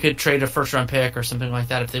 they could trade a first-round pick or something like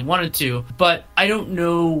that if they wanted to, but I don't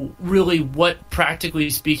know really what, practically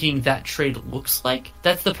speaking, that trade looks like.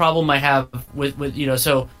 That's the problem I have with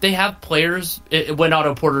so they have players, when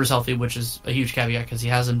Otto Porter is healthy, which is a huge caveat because he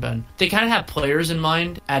hasn't been. They kind of have players in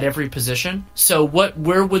mind at every position. So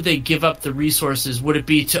where would they give up the resources? Would it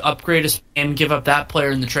be to upgrade and give up that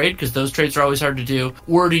player in the trade, because those trades are always hard to do,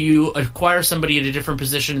 or do you acquire somebody at a different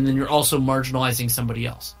position and then you're also marginalizing somebody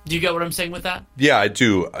else? Do you get what I'm saying with that? Yeah, I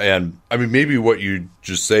do. And I mean, maybe what you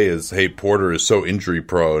just say is, hey, Porter is so injury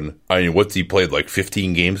prone. I mean, what's he played,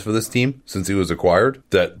 15 games for this team since he was acquired,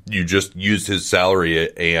 that you just used his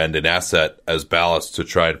salary and an asset as ballast to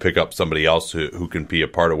try and pick up somebody else who can be a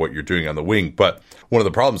part of what you're doing on the wing. But one of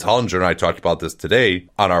the problems, Hollinger and I talked about this today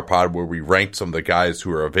on our pod, where we ranked some of the guys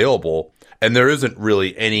who are available, and there isn't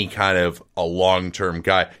really any kind of a long-term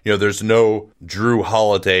guy. There's no Drew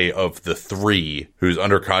Holiday of the 3 who's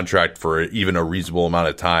under contract for even a reasonable amount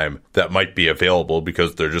of time that might be available,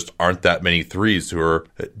 because there just aren't that many 3s who are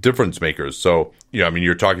difference makers. So,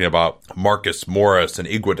 you're talking about Marcus Morris and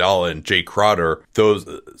Iguodala and Jay Crowder. Those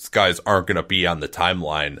guys aren't going to be on the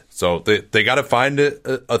timeline. So they got to find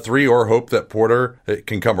a 3 or hope that Porter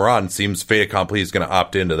can come around. Seems fait accompli is going to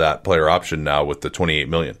opt into that player option now with the $28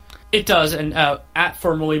 million. It does, and at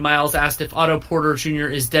formerly Miles asked if Otto Porter Jr.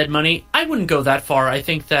 is dead money. I wouldn't go that far. I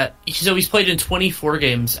think that he's played in 24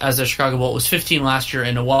 games as a Chicago Bull. It was 15 last year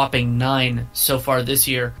and a whopping 9 so far this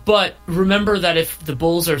year. But remember that if the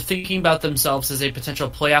Bulls are thinking about themselves as a potential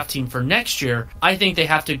playoff team for next year, I think they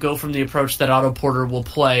have to go from the approach that Otto Porter will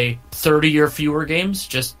play 30 or fewer games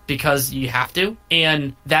just because you have to.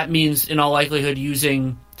 And that means, in all likelihood,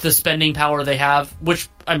 using the spending power they have, which,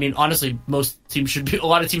 honestly, a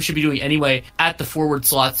lot of teams should be doing anyway, at the forward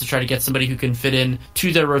slots to try to get somebody who can fit in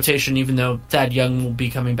to their rotation, even though Thad Young will be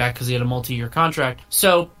coming back because he had a multi-year contract.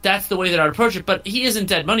 So that's the way that I'd approach it, but he isn't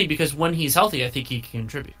dead money, because when he's healthy, I think he can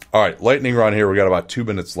contribute. All right, lightning round here. We got about 2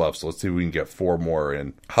 minutes left, so let's see if we can get 4 more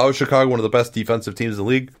in. How is Chicago one of the best defensive teams in the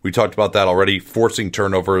league? We talked about that already. Forcing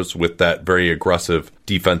turnovers with that very aggressive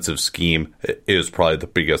defensive scheme is probably the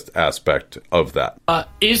biggest aspect of that.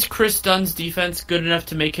 Is Chris Dunn's defense good enough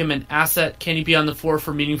to make him an asset? Can he be on the floor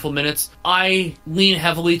for meaningful minutes? I lean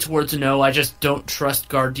heavily towards a no. I just don't trust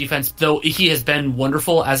guard defense, though he has been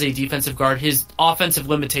wonderful as a defensive guard. His offensive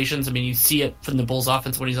limitations, you see it from the Bulls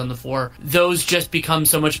offense when he's on the floor, those just become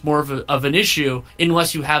so much more of an issue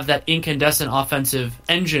unless you have that incandescent offensive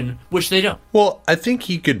engine, which they don't. Well, I think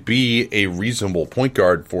he could be a reasonable point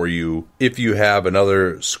guard for you if you have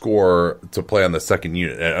another scorer to play on the second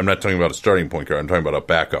unit. I'm not talking about a starting point guard. I'm talking about a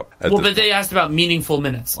backup. But they asked about meaningful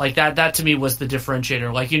minutes. That to me was the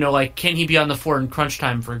differentiator. Can he be on the floor in crunch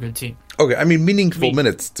time for a good team? Okay, I mean, meaningful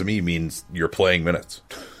minutes to me means you're playing minutes.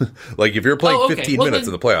 Like, if you're playing 15 minutes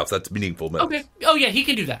in the playoffs, that's meaningful minutes. Okay. Oh, yeah, he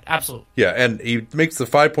can do that. Absolutely. Yeah, and he makes the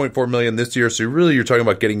 $5.4 million this year, so really you're talking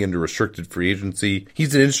about getting into restricted free agency.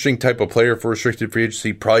 He's an interesting type of player for restricted free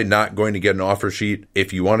agency, probably not going to get an offer sheet.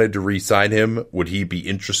 If you wanted to re-sign him, would he be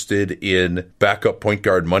interested in backup point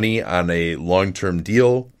guard money on a long-term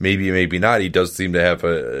deal? Maybe, maybe not. He does seem to have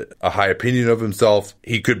a high opinion of himself.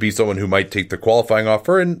 He could be someone who might take the qualifying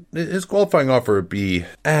offer, and his qualifying offer would be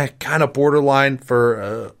kind of borderline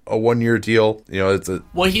for a one-year deal. You know,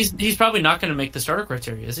 well, he's probably not going to make the starter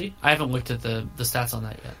criteria, is he? I haven't looked at the stats on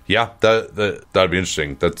that yet. Yeah, that'd be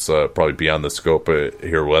interesting. That's probably beyond the scope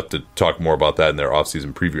here. We'll have to talk more about that in their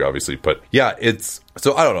offseason preview, obviously. But yeah,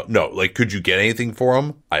 so I don't know. No, like, could you get anything for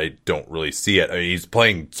him? I don't really see it. I mean, he's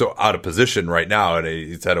playing so out of position right now, and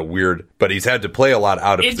he's had to play a lot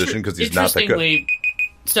out of position because he's not that good.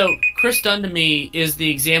 So Chris Dunn to me is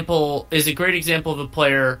a great example of a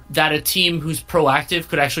player that a team who's proactive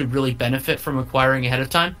could actually really benefit from acquiring ahead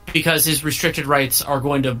of time, because his restricted rights are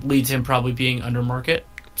going to lead to him probably being under market.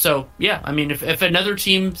 So, yeah, I mean, if another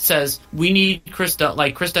team says, we need Chris Dunn,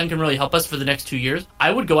 like Chris Dunn can really help us for the next 2 years, I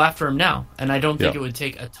would go after him now. And I don't think it would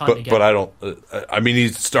take a ton to get him. But I don't, I mean,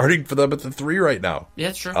 he's starting for them at the 3 right now. Yeah,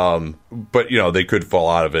 that's true. But, you know, they could fall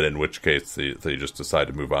out of it, in which case they just decide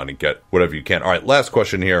to move on and get whatever you can. All right, last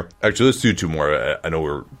question here. Actually, let's do 2 more. I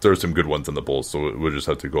know there's some good ones on the Bulls, so we'll just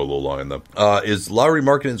have to go a little long on them. Is Lauri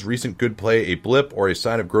Markkanen's recent good play a blip or a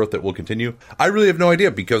sign of growth that will continue? I really have no idea,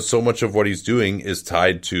 because so much of what he's doing is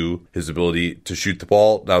tied to his ability to shoot the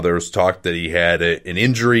ball. Now, there was talk that he had an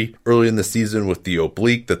injury early in the season with the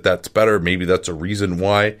oblique, that's better. Maybe that's a reason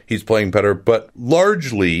why he's playing better. But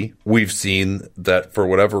largely, we've seen that for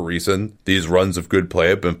whatever reason, these runs of good play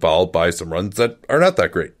have been followed by some runs that are not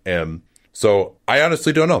that great. And so I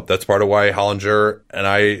honestly don't know. That's part of why Hollinger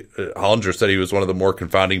said he was one of the more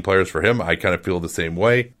confounding players for him. I kind of feel the same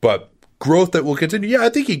way. But growth that will continue. Yeah, I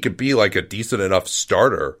think he could be like a decent enough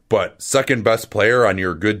starter, but second best player on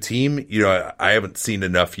your good team, you know, I haven't seen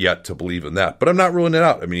enough yet to believe in that, but I'm not ruling it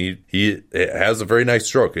out. I mean, he has a very nice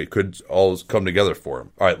stroke. It could all come together for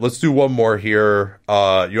him. All right, let's do one more here. You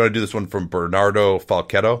want to do this one from Bernardo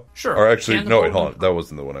Falchetto? Sure. Or actually, no, wait, hold on. That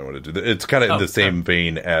wasn't the one I wanted to do. It's kind of in the same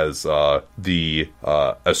vein as the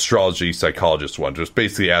astrology psychologist one, just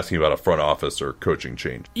basically asking about a front office or coaching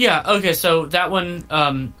change. Yeah, okay, so that one,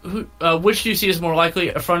 which do you see as more likely,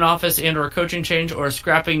 a front office and or a coaching change, or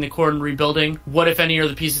scrapping the core and rebuilding? What, if any, are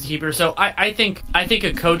the pieces to keep here? So I think a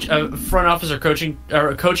front office or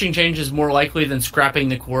a coaching change is more likely than scrapping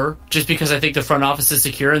the core, just because I think the front office is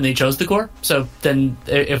secure and they chose the core. So then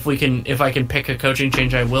if I can pick a coaching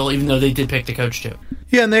change, I will, even though they did pick the coach too.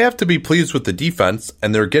 Yeah, and they have to be pleased with the defense,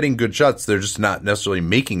 and they're getting good shots. They're just not necessarily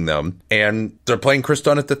making them, and they're playing Chris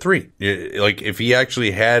Dunn at the 3. Like, if he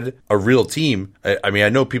actually had a real team, I mean, I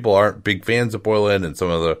know people aren't big fans of Boylen and some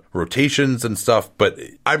of the rotations and stuff, but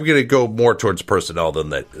I'm going to go more towards personnel than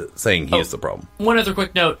that, saying he is the problem. One other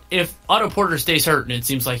quick note: if Otto Porter stays hurt, and it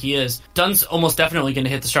seems like he is, Dunn's almost definitely going to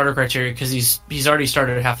hit the starter criteria, because he's already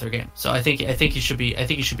started half their game. So I think he should be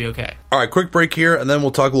okay. All right, quick break here, and then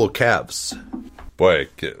we'll talk a little Cavs. Boy,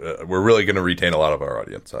 we're really going to retain a lot of our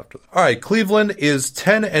audience after that. All right, Cleveland is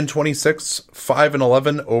 10-26,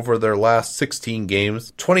 5-11 over their last 16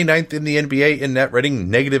 games. 29th in the NBA in net rating,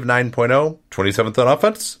 -9.0. 27th on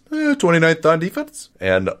offense, 29th on defense.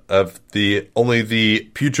 And only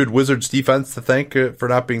the putrid Wizards defense to thank for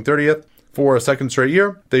not being 30th. For a second straight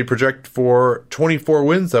year, they project for 24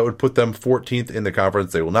 wins. That would put them 14th in the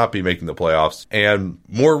conference. They will not be making the playoffs. And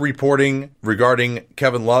more reporting regarding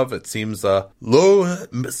Kevin Love. It seems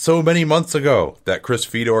so many months ago that Chris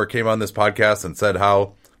Fedor came on this podcast and said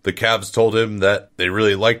how the Cavs told him that they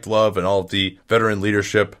really liked Love and all of the veteran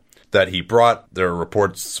leadership that he brought. There are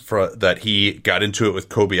reports that he got into it with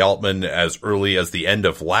Kobe Altman as early as the end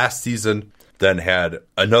of last season. Then had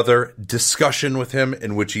another discussion with him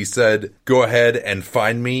in which he said, go ahead and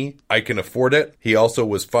fine me. I can afford it. He also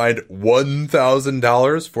was fined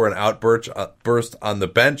 $1,000 for an outburst on the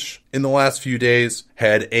bench in the last few days.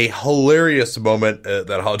 Had a hilarious moment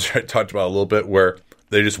that I'll talk about a little bit, where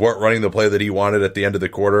they just weren't running the play that he wanted at the end of the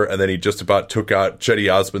quarter, and then he just about took out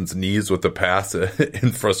Cedi Osman's knees with the pass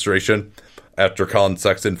in frustration after Colin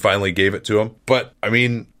Sexton finally gave it to him. But, I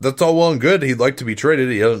mean, that's all well and good. He'd like to be traded.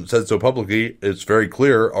 He hasn't said so publicly. It's very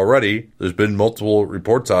clear already. There's been multiple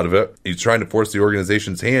reports out of it. He's trying to force the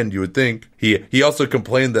organization's hand, you would think. He also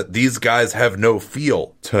complained that these guys have no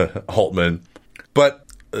feel to Altman. But,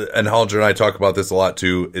 and Hollinger and I talk about this a lot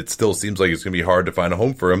too, it still seems like it's going to be hard to find a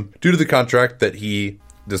home for him due to the contract that he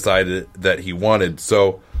decided that he wanted.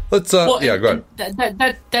 So, Let's go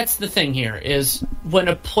ahead. That's the thing here is when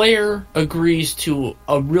a player agrees to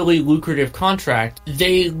a really lucrative contract,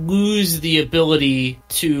 they lose the ability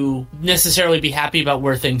to necessarily be happy about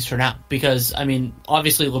where things turn out. Because, I mean,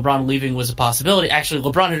 obviously LeBron leaving was a possibility. Actually,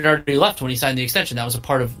 LeBron had already left when he signed the extension. That was a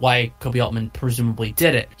part of why Kobe Altman presumably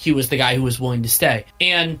did it. He was the guy who was willing to stay.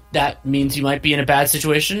 And that means you might be in a bad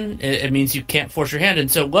situation. It means you can't force your hand.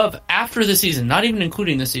 And so Love, after the season, not even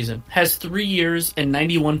including the season, has 3 years and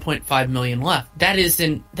 $91.5 million left. That is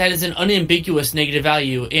an unambiguous negative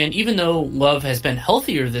value. And even though Love has been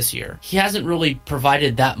healthier this year, he hasn't really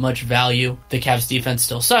provided that much value. The Cavs defense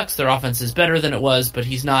still sucks. Their offense is better than it was, but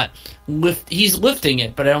he's not he's lifting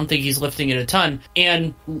it, but I don't think he's lifting it a ton.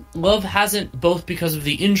 And Love hasn't, both because of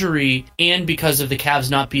the injury and because of the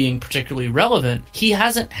Cavs not being particularly relevant, he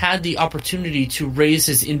hasn't had the opportunity to raise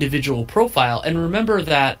his individual profile. And remember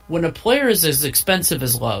that when a player is as expensive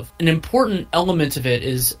as Love, an important element of it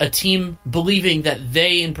is a team believing that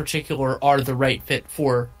they in particular are the right fit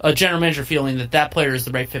for a general manager, feeling that that player is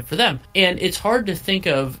the right fit for them. And it's hard to think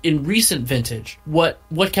of in recent vintage what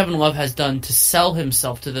Kevin Love has done to sell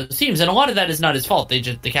himself to those teams. And a lot of that is not his fault. The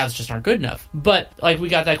Cavs just aren't good enough. But like we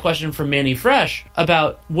got that question from Manny Fresh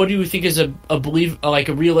about what do you think is a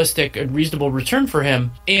realistic and reasonable return for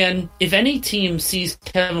him. And if any team sees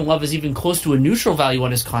Kevin Love as even close to a neutral value on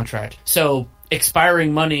his contract, so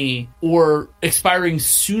expiring money or expiring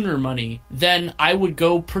sooner money, then I would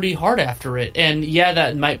go pretty hard after it. And yeah,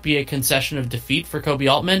 that might be a concession of defeat for Kobe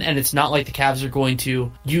Altman, and it's not like the Cavs are going to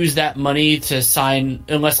use that money to sign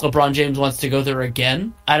unless LeBron James wants to go there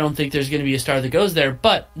again. I don't think there's going to be a star that goes there,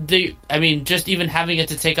 but just even having it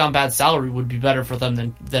to take on bad salary would be better for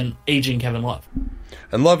them than aging Kevin Love.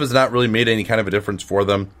 And Love has not really made any kind of a difference for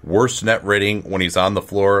them. Worse net rating when he's on the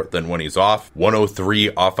floor than when he's off.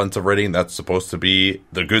 103 offensive rating. That's supposed to be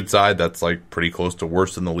the good side. That's like pretty close to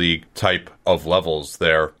worst in the league type of levels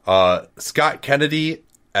there. Scott Kennedy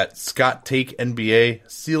at Scott Take NBA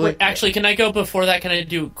ceiling. Wait, actually, can I go before that? Can I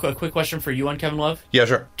do a quick question for you on Kevin Love? Yeah,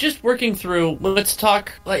 sure. Just working through, let's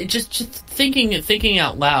talk, just thinking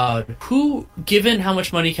out loud, who, given how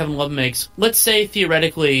much money Kevin Love makes, let's say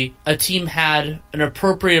theoretically a team had an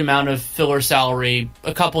appropriate amount of filler salary,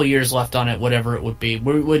 a couple years left on it, whatever it would be.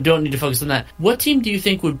 We don't need to focus on that. What team do you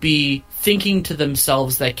think would be thinking to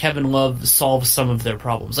themselves that Kevin Love solves some of their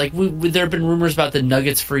problems? Like, there have been rumors about the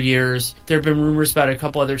Nuggets for years. There have been rumors about a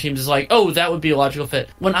couple other teams. It's like, oh, that would be a logical fit.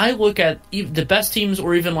 When I look at the best teams,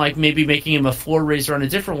 or even like maybe making him a floor raiser on a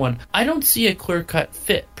different one, I don't see a clear-cut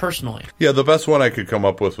fit, personally. Yeah, the best one I could come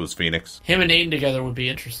up with was Phoenix. Him and Ayton together would be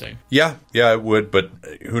interesting. Yeah, it would, but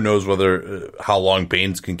who knows how long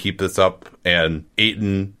Baines can keep this up, and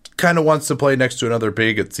Ayton kind of wants to play next to another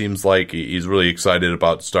big. It seems like he's really excited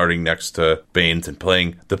about starting next to Baines and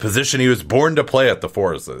playing the position he was born to play at the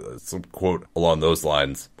Force. Some quote along those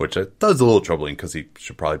lines, which does a little troubling because he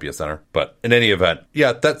should probably be a center. But in any event,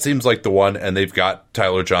 yeah, that seems like the one. And they've got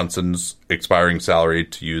Tyler Johnson's expiring salary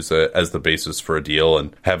to use as the basis for a deal,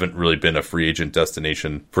 and haven't really been a free agent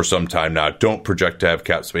destination for some time now. Don't project to have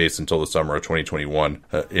cap space until the summer of 2021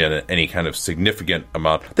 in any kind of significant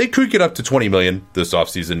amount. They could get up to $20 million this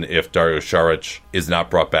offseason if Dario Saric is not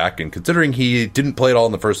brought back. And considering he didn't play at all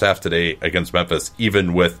in the first half today against Memphis,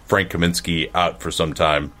 even with Frank Kaminsky out for some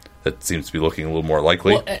time, that seems to be looking a little more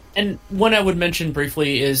likely. Well, and one I would mention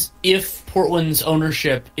briefly is if Portland's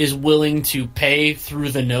ownership is willing to pay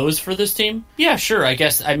through the nose for this team, yeah, sure, I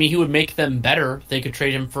guess. I mean, he would make them better. They could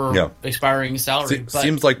trade him for expiring salary.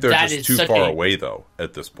 Seems like they're just too far away, though,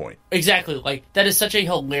 at this point. Exactly. Like, that is such a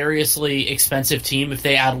hilariously expensive team if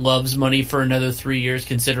they add Love's money for another 3 years,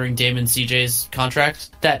 considering Dame and CJ's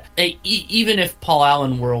contracts, that even if Paul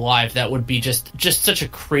Allen were alive, that would be just such a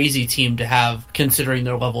crazy team to have, considering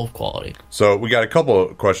their level of quality. So we got a couple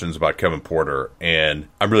of questions about Kevin Porter, and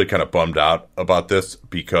I'm really kind of bummed out about this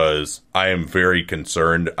because I am very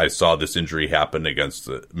concerned. I saw this injury happen against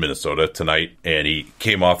Minnesota tonight, and he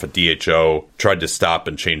came off a DHO, tried to stop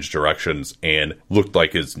and change directions, and looked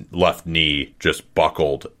like his left knee just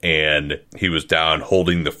buckled, and he was down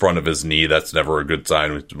holding the front of his knee. That's never a good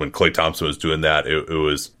sign. When Klay Thompson was doing that, it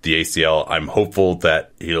was the ACL. I'm hopeful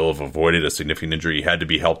that he'll have avoided a significant injury. He had to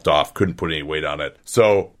be helped off, couldn't put any weight on it.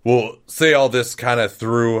 So we'll say all this kind of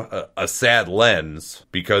through a sad lens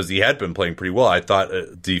because he had been playing pretty well. I thought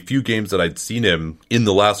the few games that I'd seen him in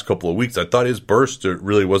the last couple of weeks, I thought his burst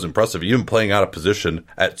really was impressive. Even playing out of position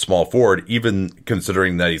at small forward, even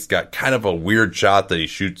considering that he's got kind of a weird shot that he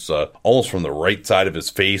shoots almost from the right side of his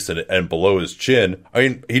face and below his chin. I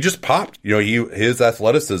mean, he just popped. You know, his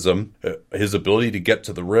athleticism, his ability to get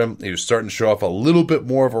to the rim, he was starting to show off a little bit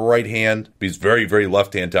more of a right hand. He's very, very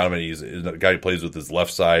left hand dominant. He's a guy who plays with his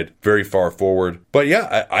left side side, very far forward. But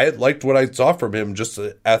yeah, I liked what I saw from him just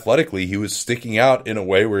athletically. He was sticking out in a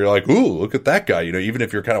way where you're like, ooh, look at that guy. Even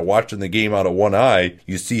if you're kind of watching the game out of one eye,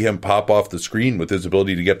 you see him pop off the screen with his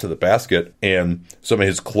ability to get to the basket and some of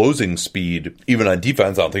his closing speed, even on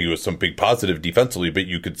defense. I don't think it was some big positive defensively, but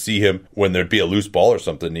you could see him when there'd be a loose ball or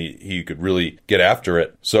something, he could really get after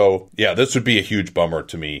it. So yeah, this would be a huge bummer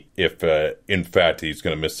to me if in fact he's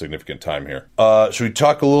going to miss significant time here. Should we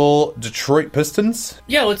talk a little Detroit Pistons?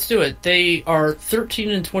 Yeah, let's do it. They are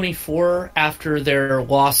 13-24 after their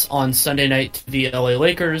loss on Sunday night to the LA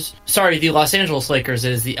Lakers. Sorry, the Los Angeles Lakers.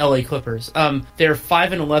 It is the LA Clippers. They're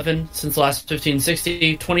 5-11 since the last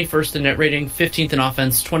 15-60, 21st in net rating, 15th in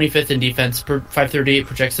offense, 25th in defense. 538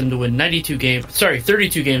 projects them to win 32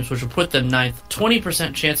 games, which would put them ninth.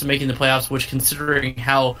 20% chance of making the playoffs, which, considering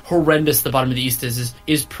how horrendous the bottom of the East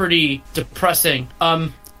is pretty depressing.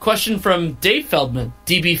 Question from Dave Feldman,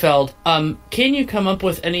 DB Feld. Can you come up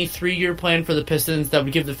with any 3-year plan for the Pistons that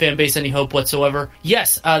would give the fan base any hope whatsoever?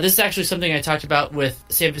 Yes, this is actually something I talked about with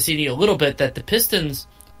Sam Vecini a little bit, that the Pistons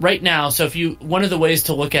right now, so one of the ways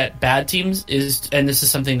to look at bad teams is, and this is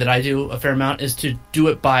something that I do a fair amount, is to do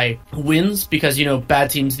it by wins, because, bad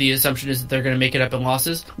teams, the assumption is that they're going to make it up in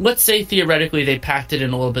losses. Let's say theoretically they packed it in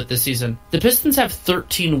a little bit this season. The Pistons have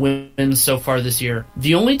 13 wins so far this year.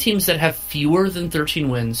 The only teams that have fewer than 13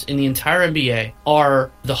 wins in the entire NBA are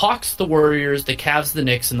the Hawks, the Warriors, the Cavs, the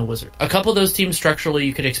Knicks, and the Wizards. A couple of those teams structurally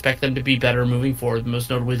you could expect them to be better moving forward, most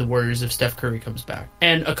notably the Warriors if Steph Curry comes back.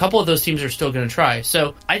 And a couple of those teams are still going to try.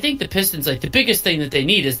 So I think the Pistons, the biggest thing that they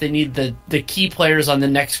need is they need the key players on the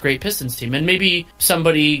next great Pistons team. And maybe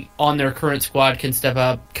somebody on their current squad can step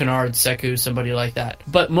up, Kennard, Sekou, somebody like that.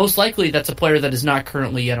 But most likely that's a player that is not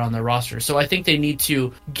currently yet on their roster. So I think they need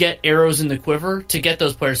to get arrows in the quiver to get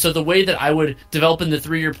those players. So the way that I would develop in the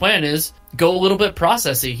 3-year plan is go a little bit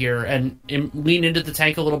processy here and lean into the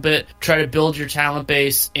tank a little bit, try to build your talent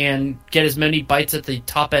base and get as many bites at the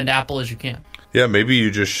top end apple as you can. Yeah, maybe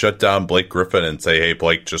you just shut down Blake Griffin and say, hey,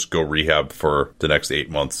 Blake, just go rehab for the next 8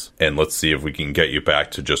 months, and let's see if we can get you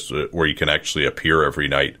back to just where you can actually appear every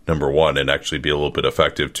night, number one, and actually be a little bit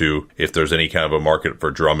effective, too. If there's any kind of a market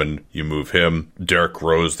for Drummond, you move him. Derrick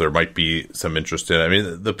Rose, there might be some interest in. I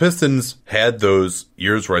mean, the Pistons had those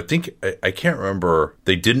years where I can't remember,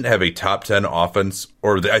 they didn't have a top 10 offense,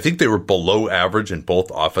 or I think they were below average in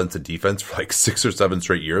both offense and defense for like 6 or 7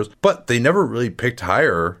 straight years, but they never really picked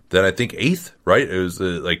higher than, I think, 8th. Right? It was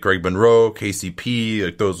like Greg Monroe, KCP,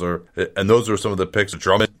 like those are some of the picks.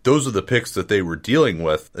 Drummond, those are the picks that they were dealing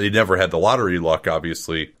with. They never had the lottery luck,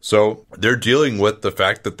 obviously. So they're dealing with the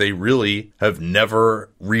fact that they really have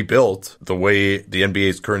never rebuilt the way the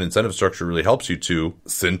NBA's current incentive structure really helps you to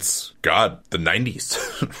since, God, the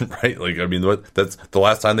 90s, right? Like, I mean, that's the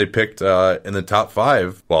last time they picked in the top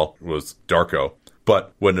 5. Well, it was Darko.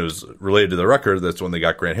 But when it was related to the record, that's when they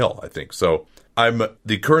got Grant Hill, I think. So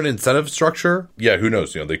the current incentive structure, yeah, who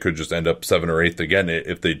knows? They could just end up 7th or 8th again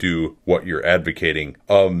if they do what you're advocating.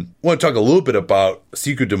 I want to talk a little bit about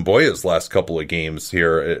Sekou Doumbouya's last couple of games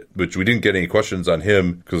here, which we didn't get any questions on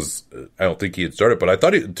him because I don't think he had started. But I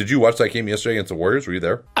thought did you watch that game yesterday against the Warriors? Were you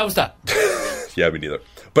there? I was not. Yeah, me neither.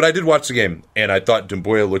 But I did watch the game, and I thought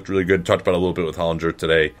Doumbouya looked really good. Talked about it a little bit with Hollinger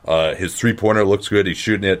today. His three-pointer looks good. He's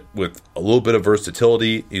shooting it with a little bit of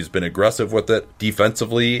versatility. He's been aggressive with it.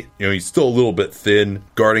 Defensively, he's still a little bit thin.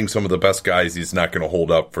 Guarding some of the best guys, he's not going to hold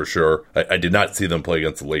up for sure. I did not see them play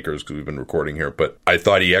against the Lakers because we've been recording here, but I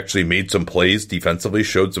thought he actually made some plays defensively,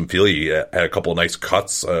 showed some feel. He had a couple of nice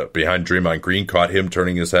cuts behind Draymond Green, caught him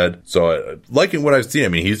turning his head. So liking what I've seen. I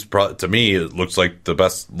mean, he's to me, it looks like the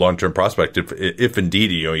best long-term prospect if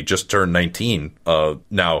indeed he just turned 19.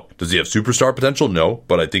 Now, does he have superstar potential? No,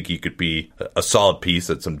 but I think he could be a solid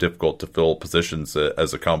piece at some difficult to fill positions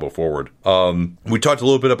as a combo forward. We talked a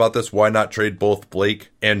little bit about this. Why not trade both Blake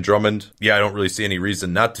and Drummond? Yeah, I don't really see any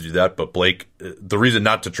reason not to do that, but the reason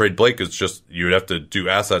not to trade Blake is just you would have to do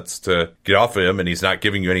assets to get off of him, and he's not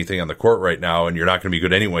giving you anything on the court right now, and you're not going to be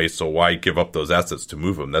good anyway, so why give up those assets to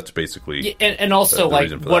move him? That's basically and also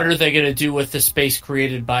what are they going to do with the space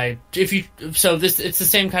created by it's the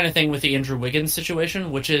same kind of thing with the Andrew Wiggins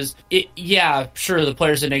situation, which is sure, the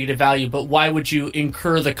player's a negative value, but why would you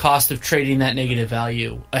incur the cost of trading that negative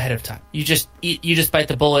value ahead of time? You just bite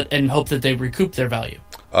the bullet and hope that they recoup their value.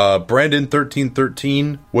 Brandon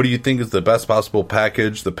 1313, what do you think is the best possible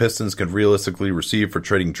package the Pistons can realistically receive for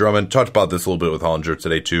trading Drummond? Talked about this a little bit with Hollinger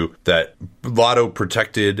today too, that lotto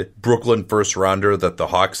protected Brooklyn first rounder that the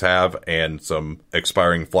Hawks have and some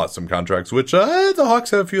expiring Flotsam contracts, which the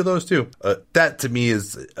Hawks have a few of those too. That to me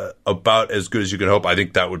is about as good as you can hope. I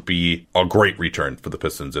think that would be a great return for the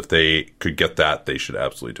Pistons. If they could get that, they should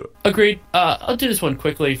absolutely do it. Agreed. I'll do this one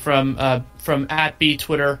quickly from @B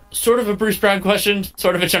Twitter. Sort of a Bruce Brown question,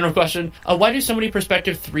 sort of a general question. Why do so many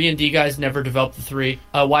prospective 3-and-D guys never develop the 3?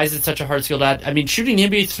 Why is it such a hard skill to add? I mean, shooting the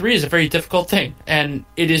NBA 3 is a very difficult thing. And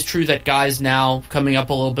it is true that guys now coming up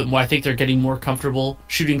a little bit more, I think they're getting more comfortable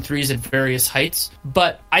shooting 3s at various heights.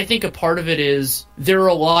 But I think a part of it is there are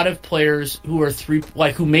a lot of players who are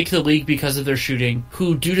who make the league because of their shooting,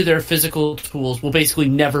 who due to their physical tools will basically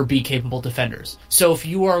never be capable defenders. So if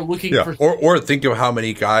you are looking for... Or think of how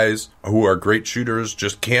many guys who are great shooters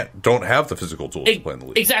just don't have the physical tools to play in the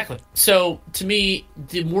league. Exactly. So to me,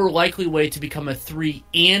 the more likely way to become a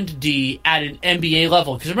 3-and-D at an NBA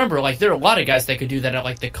level, because remember, like, there are a lot of guys that could do that at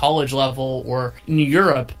like the college level or in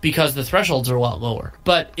Europe because the thresholds are a lot lower.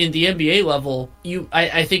 But in the NBA level,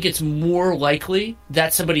 I think it's more likely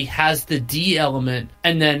that somebody has the D element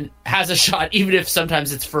and then has a shot, even if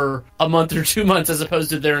sometimes it's for a month or 2 months as opposed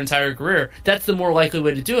to their entire career. That's the more likely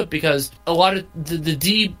way to do it, because a lot of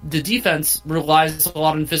the defense relies a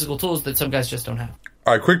lot on physical tools that some guys just don't have.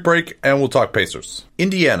 All right, quick break, and we'll talk Pacers.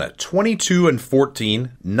 Indiana, 22-14,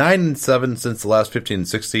 9-7 since the last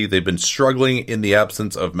 15-60. They've been struggling in the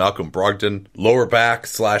absence of Malcolm Brogdon. Lower back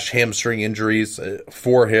 / hamstring injuries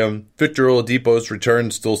for him. Victor Oladipo's return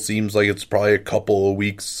still seems like it's probably a couple of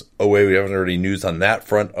weeks away. We haven't heard any news on that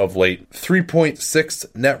front of late.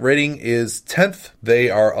 3.6 net rating is 10th. They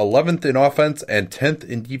are 11th in offense and 10th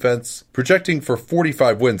in defense, projecting for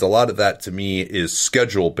 45 wins. A lot of that to me is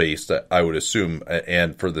schedule-based, I would assume,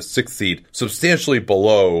 and for the 6th seed, substantially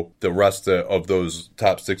below the rest of those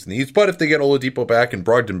top 6 in the East. But if they get Oladipo back and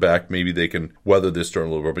Brogdon back, maybe they can weather this storm a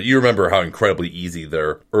little bit. But you remember how incredibly easy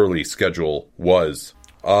their early schedule was.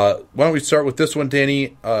 Why don't we start with this one,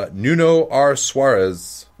 Danny? Nuno R.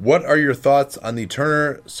 Suarez. What are your thoughts on the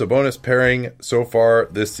Turner-Sabonis pairing so far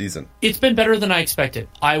this season? It's been better than I expected.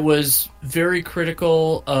 I was very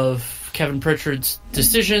critical of Kevin Pritchard's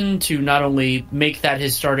decision to not only make that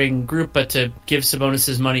his starting group, but to give Sabonis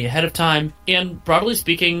his money ahead of time. And broadly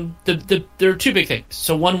speaking, there are two big things.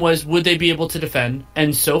 So one was, would they be able to defend?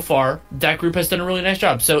 And so far, that group has done a really nice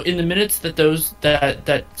job. So in the minutes that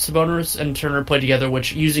that Sabonis and Turner played together,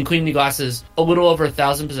 which using Cleaning the Glass is a little over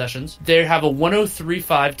 1,000 possessions, they have a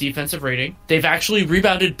 103.5 defensive rating. They've actually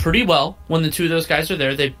rebounded pretty well when the two of those guys are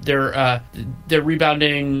there. They're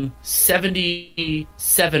rebounding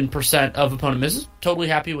 77% of opponent misses. Totally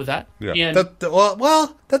happy with that. Yeah.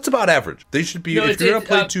 Well, that's about average. They should be, if you're going to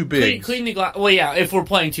play two bigs. Clean the glass. Well, yeah, if we're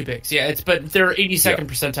playing two bigs. Yeah, but they're 82nd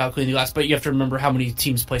percentile clean the glass, but you have to remember how many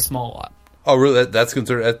teams play small a lot. Oh, really? That's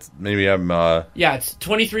considered. Maybe I'm. Yeah, it's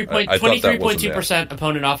 23.2%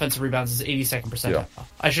 opponent offensive rebounds is 82nd percentile. Yeah.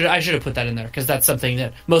 I should have put that in there because that's something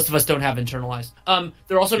that most of us don't have internalized.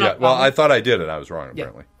 They're also not. Yeah, well, I thought I did, and I was wrong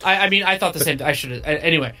apparently. I mean, I thought the same. I should have.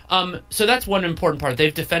 Anyway, so that's one important part.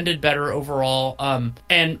 They've defended better overall.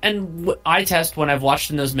 And I test when I've watched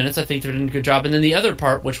in those minutes. I think they're doing a good job. And then the other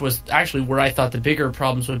part, which was actually where I thought the bigger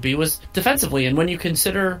problems would be, was defensively. And when you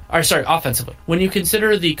consider, offensively, when you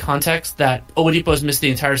consider the context that Oladipo's missed the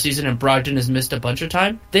entire season and Brogdon has missed a bunch of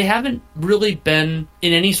time, they haven't really been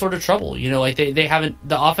in any sort of trouble. You know, like they haven't,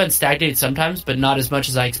 the offense stagnated sometimes, but not as much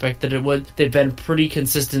as I expected it would. They've been pretty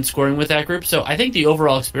consistent scoring with that group. So I think the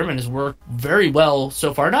overall experiment has worked very well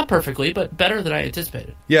so far. Not perfectly, but better than I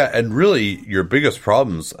anticipated. Yeah, and really your biggest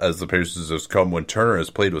problems as the Pacers has come when Turner has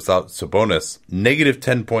played without Sabonis. Negative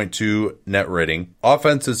 10.2 net rating.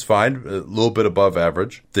 Offense is fine, a little bit above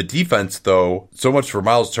average. The defense, though, so much for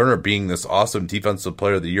Miles Turner being this awesome defensive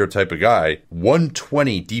player of the year type of guy,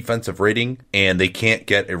 120 defensive rating, and they can't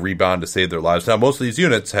get a rebound to save their lives. Now, most of these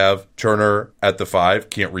units have Turner at the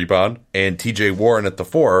 5, can't rebound, and TJ Warren at the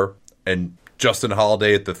 4, and Justin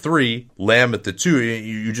Holiday at the 3, Lamb at the 2.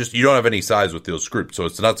 You don't have any size with those groups, so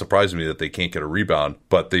it's not surprising me that they can't get a rebound,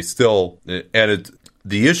 but they still,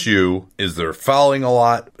 the issue is they're fouling a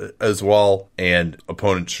lot as well, and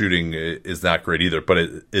opponent shooting is not great either. But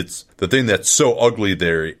it's the thing that's so ugly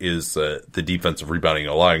there is the defensive rebounding,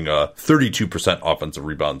 allowing 32% offensive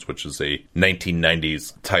rebounds, which is a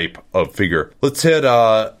 1990s type of figure. Let's hit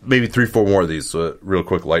maybe 3-4 more of these real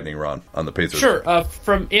quick lightning round on the Pacers. Sure.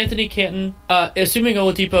 From Anthony Canton, assuming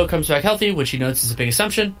Oladipo comes back healthy, which he notes is a big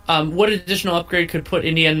assumption, what additional upgrade could put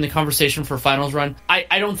Indiana in the conversation for a finals run?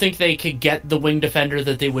 I don't think they could get the wing defender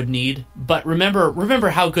defender that they would need. But remember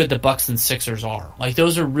how good the Bucks and Sixers are. Like,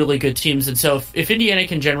 those are really good teams. And so if Indiana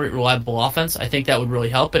can generate reliable offense, I think that would really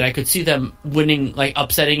help. And I could see them winning, like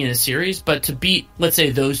upsetting in a series. But to beat, let's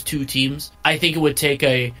say, those two teams, I think it would take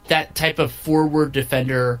that type of forward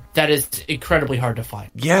defender that is incredibly hard to find.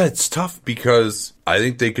 Yeah, it's tough because I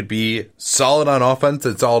think they could be solid on offense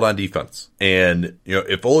and solid on defense. And,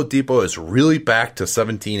 if Oladipo is really back to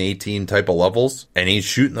 17, 18 type of levels and he's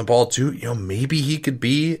shooting the ball too, maybe he could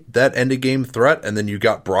be that end of game threat. And then you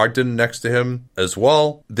got Brogdon next to him as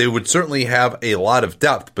well. They would certainly have a lot of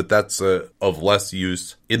depth, but that's of less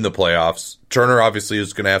use in the playoffs. Turner obviously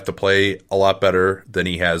is going to have to play a lot better than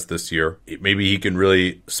he has this year. Maybe he can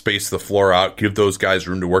really space the floor out, give those guys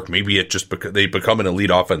room to work. Maybe it just they become an elite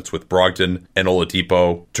offense with Brogdon and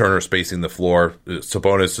Oladipo, Turner spacing the floor.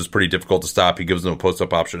 Sabonis is pretty difficult to stop. He gives them a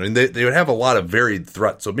post-up option. And they would have a lot of varied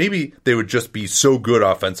threats. So maybe they would just be so good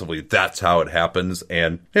offensively. That's how it happens.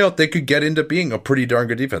 And, they could get into being a pretty darn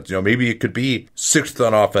good defense. Maybe it could be 6th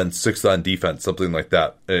on offense, 6th on defense, something like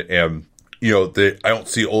that. And I don't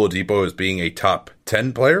see Oladipo as being a top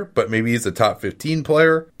 10 player, but maybe he's a top 15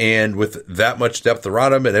 player. And with that much depth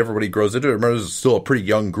around him and everybody grows into it, remember, this is still a pretty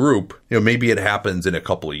young group. Maybe it happens in a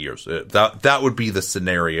couple of years. That would be the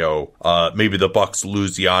scenario. Maybe the Bucks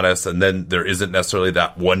lose Giannis and then there isn't necessarily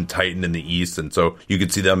that one Titan in the East. And so you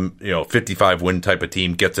could see them, 55 win type of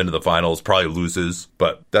team gets into the finals, probably loses.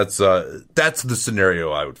 But that's the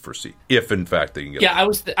scenario I would foresee if in fact they can get. Yeah,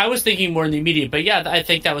 I was thinking more in the immediate, but yeah, I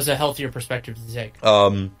think that was a healthier perspective to take.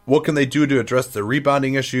 What can they do to address the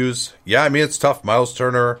rebounding issues? Yeah, I mean, it's tough. Miles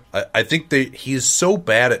Turner, I think he's so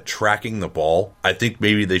bad at tracking the ball. I think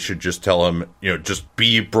maybe they should just tell him, just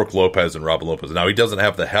be Brook Lopez and Robin Lopez. Now, he doesn't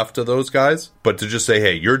have the heft of those guys, but to just say,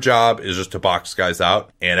 hey, your job is just to box guys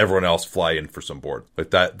out and everyone else fly in for some board. Like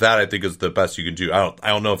that I think is the best you can do. I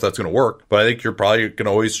don't know if that's going to work, but I think you're probably going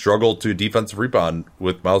to always struggle to defensive rebound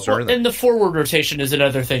with Miles Turner. And the forward rotation is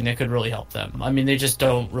another thing that could really help them. I mean, they just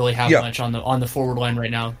don't really have much on the forward line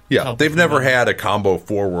right now. Yeah, they've never had a combo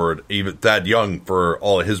forward. Even Thad Young, for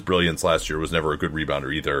all of his brilliance last year, was never a good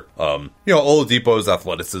rebounder either. Oladipo's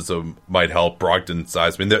athleticism might help. Brogdon's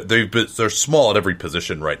size. I mean, they're small at every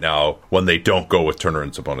position right now when they don't go with Turner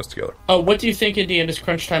and Sabonis together. What do you think Indiana's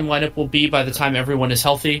crunch time lineup will be by the time everyone is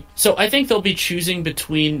healthy? So I think they'll be choosing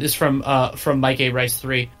between this from Mike A. Rice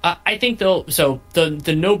 3. I think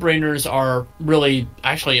the no-brainers are really,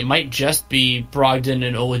 actually, it might just be Brogdon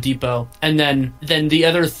and Oladipo, and then the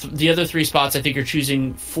other three spots I think are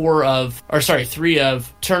choosing three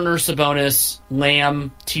of Turner, Sabonis,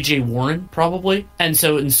 Lamb, TJ Warren, probably. And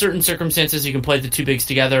so in certain circumstances, you can play the two bigs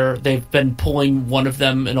together. They've been pulling one of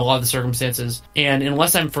them in a lot of the circumstances. And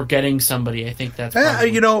unless I'm forgetting somebody, I think that's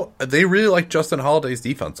probably... they really like Justin Holiday's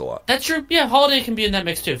defense a lot. That's true. Yeah, Holiday can be in that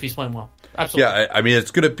mix too if he's playing well. Absolutely. Yeah, I mean,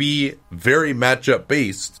 it's going to be very matchup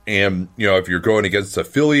based. And, if you're going against a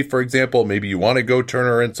Philly, for example, maybe you want to go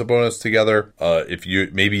Turner and Sabonis together.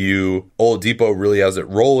 Oladipo really has it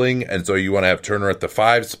rolling. And so you want to have Turner at the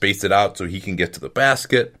 5, space it out so he can get to the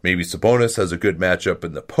basket. Maybe Sabonis has a good matchup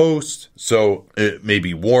in the post. So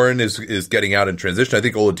maybe Warren is getting out in transition. I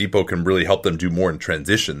think Oladipo can really help them do more in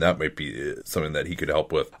transition. That might be something that he could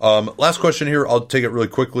help with. Last question here. I'll take it really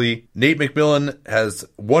quickly. Nate McMillan has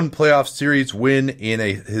one playoff series win in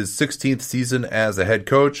his 16th season as a head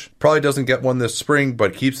coach. Probably doesn't get one this spring,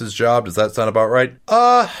 but keeps his job. Does that sound about right?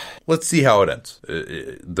 Let's see how it ends.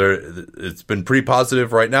 It's been pretty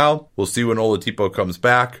positive right now. We'll see when Oladipo comes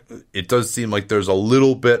back. It does seem like there's a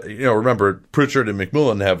little bit, remember, Pritchard and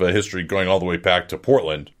McMillan have a history going all the way back to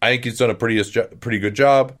Portland. I think he's done a pretty good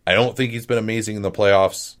job. I don't think he's been amazing in the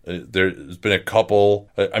playoffs. There's been a couple.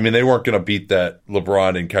 I mean, they weren't going to beat that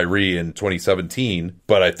LeBron and Kyrie in 2017,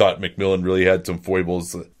 but I thought McMillan really had some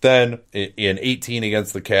foibles. Then in 18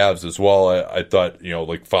 against the Cavs as well, I thought,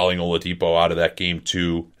 like fouling Oladipo out of that game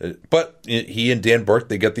too. But he and Dan Burke,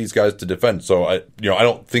 they get these guys to defend. So I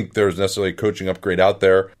don't think there's necessarily a coaching upgrade out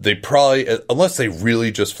there. They probably, unless they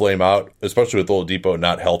really just flame out, especially with Oladipo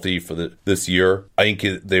not healthy for this year, I think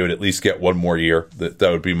they would at least get one more year. That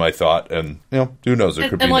would be my thought. And who knows? There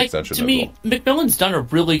could be an extension. To me, McMillan's done a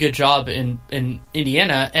really good job in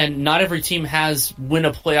Indiana, and not every team has win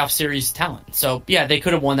a playoff series talent. So yeah, they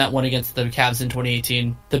could have won that one against the Cavs in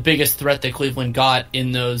 2018, the biggest threat that Cleveland got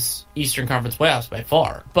in those Eastern Conference playoffs by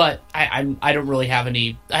far. But I don't really have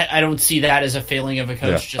any. I don't see that as a failing of a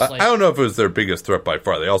coach. Yeah. I don't know if it was their biggest threat by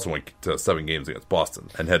far. They also went to 7 games against Boston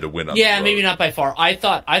and had to win on the road. Maybe not by far. I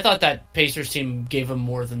thought that Pacers team gave them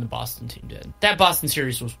more than the Boston team did. That Boston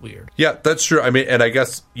series was weird. Yeah, that's true. I mean, and I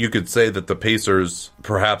guess you could say that the Pacers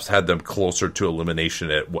perhaps had them closer to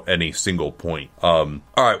elimination at any single point. All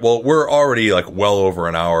right, well, we're already like well over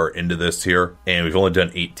an hour into this here, and we've only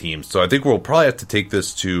done 8 teams. So I think we'll probably have to take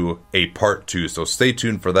this to a part 2. So stay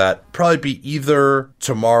tuned for that. Probably be either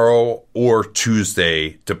tomorrow or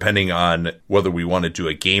Tuesday, depending on whether we want to do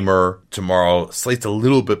a gamer tomorrow. Slate's a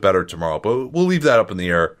little bit better tomorrow, but we'll leave that up in the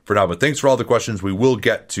air for now. But thanks for all the questions. We will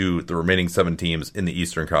get to the remaining 7 teams in the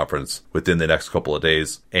Eastern Conference within the next couple of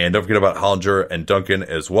days. And don't forget about Hollinger and Duncan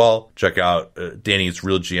as well. Check out Danny's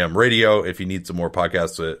Real GM Radio if you need some more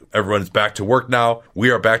podcasts. Everyone's back to work now. We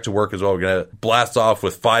are back to work as well. We're going to blast off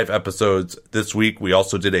with 5 episodes this week. We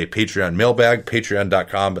also did a Patreon mailbag,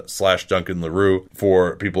 patreon.com/Duncan LaRue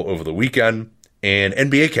for people over the weekend. And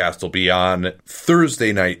NBA Cast will be on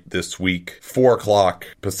Thursday night this week, 4 o'clock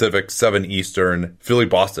Pacific, 7 Eastern,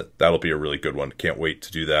 Philly-Boston. That'll be a really good one. Can't wait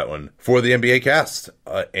to do that one for the NBA Cast.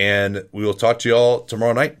 And we will talk to you all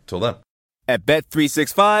tomorrow night. Till then. At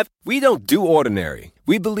Bet365, we don't do ordinary.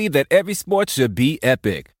 We believe that every sport should be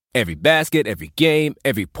epic. Every basket, every game,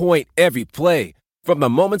 every point, every play. From the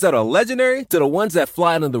moments that are legendary to the ones that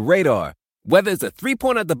fly under the radar. Whether it's a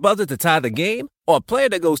 3-pointer at the buzzer to tie the game or a player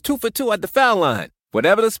that goes 2 for 2 at the foul line.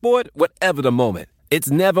 Whatever the sport, whatever the moment. It's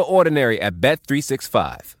never ordinary at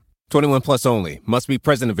Bet365. 21 plus only. Must be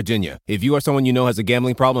present in Virginia. If you or someone you know has a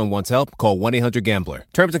gambling problem and wants help, call 1-800-GAMBLER.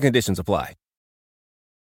 Terms and conditions apply.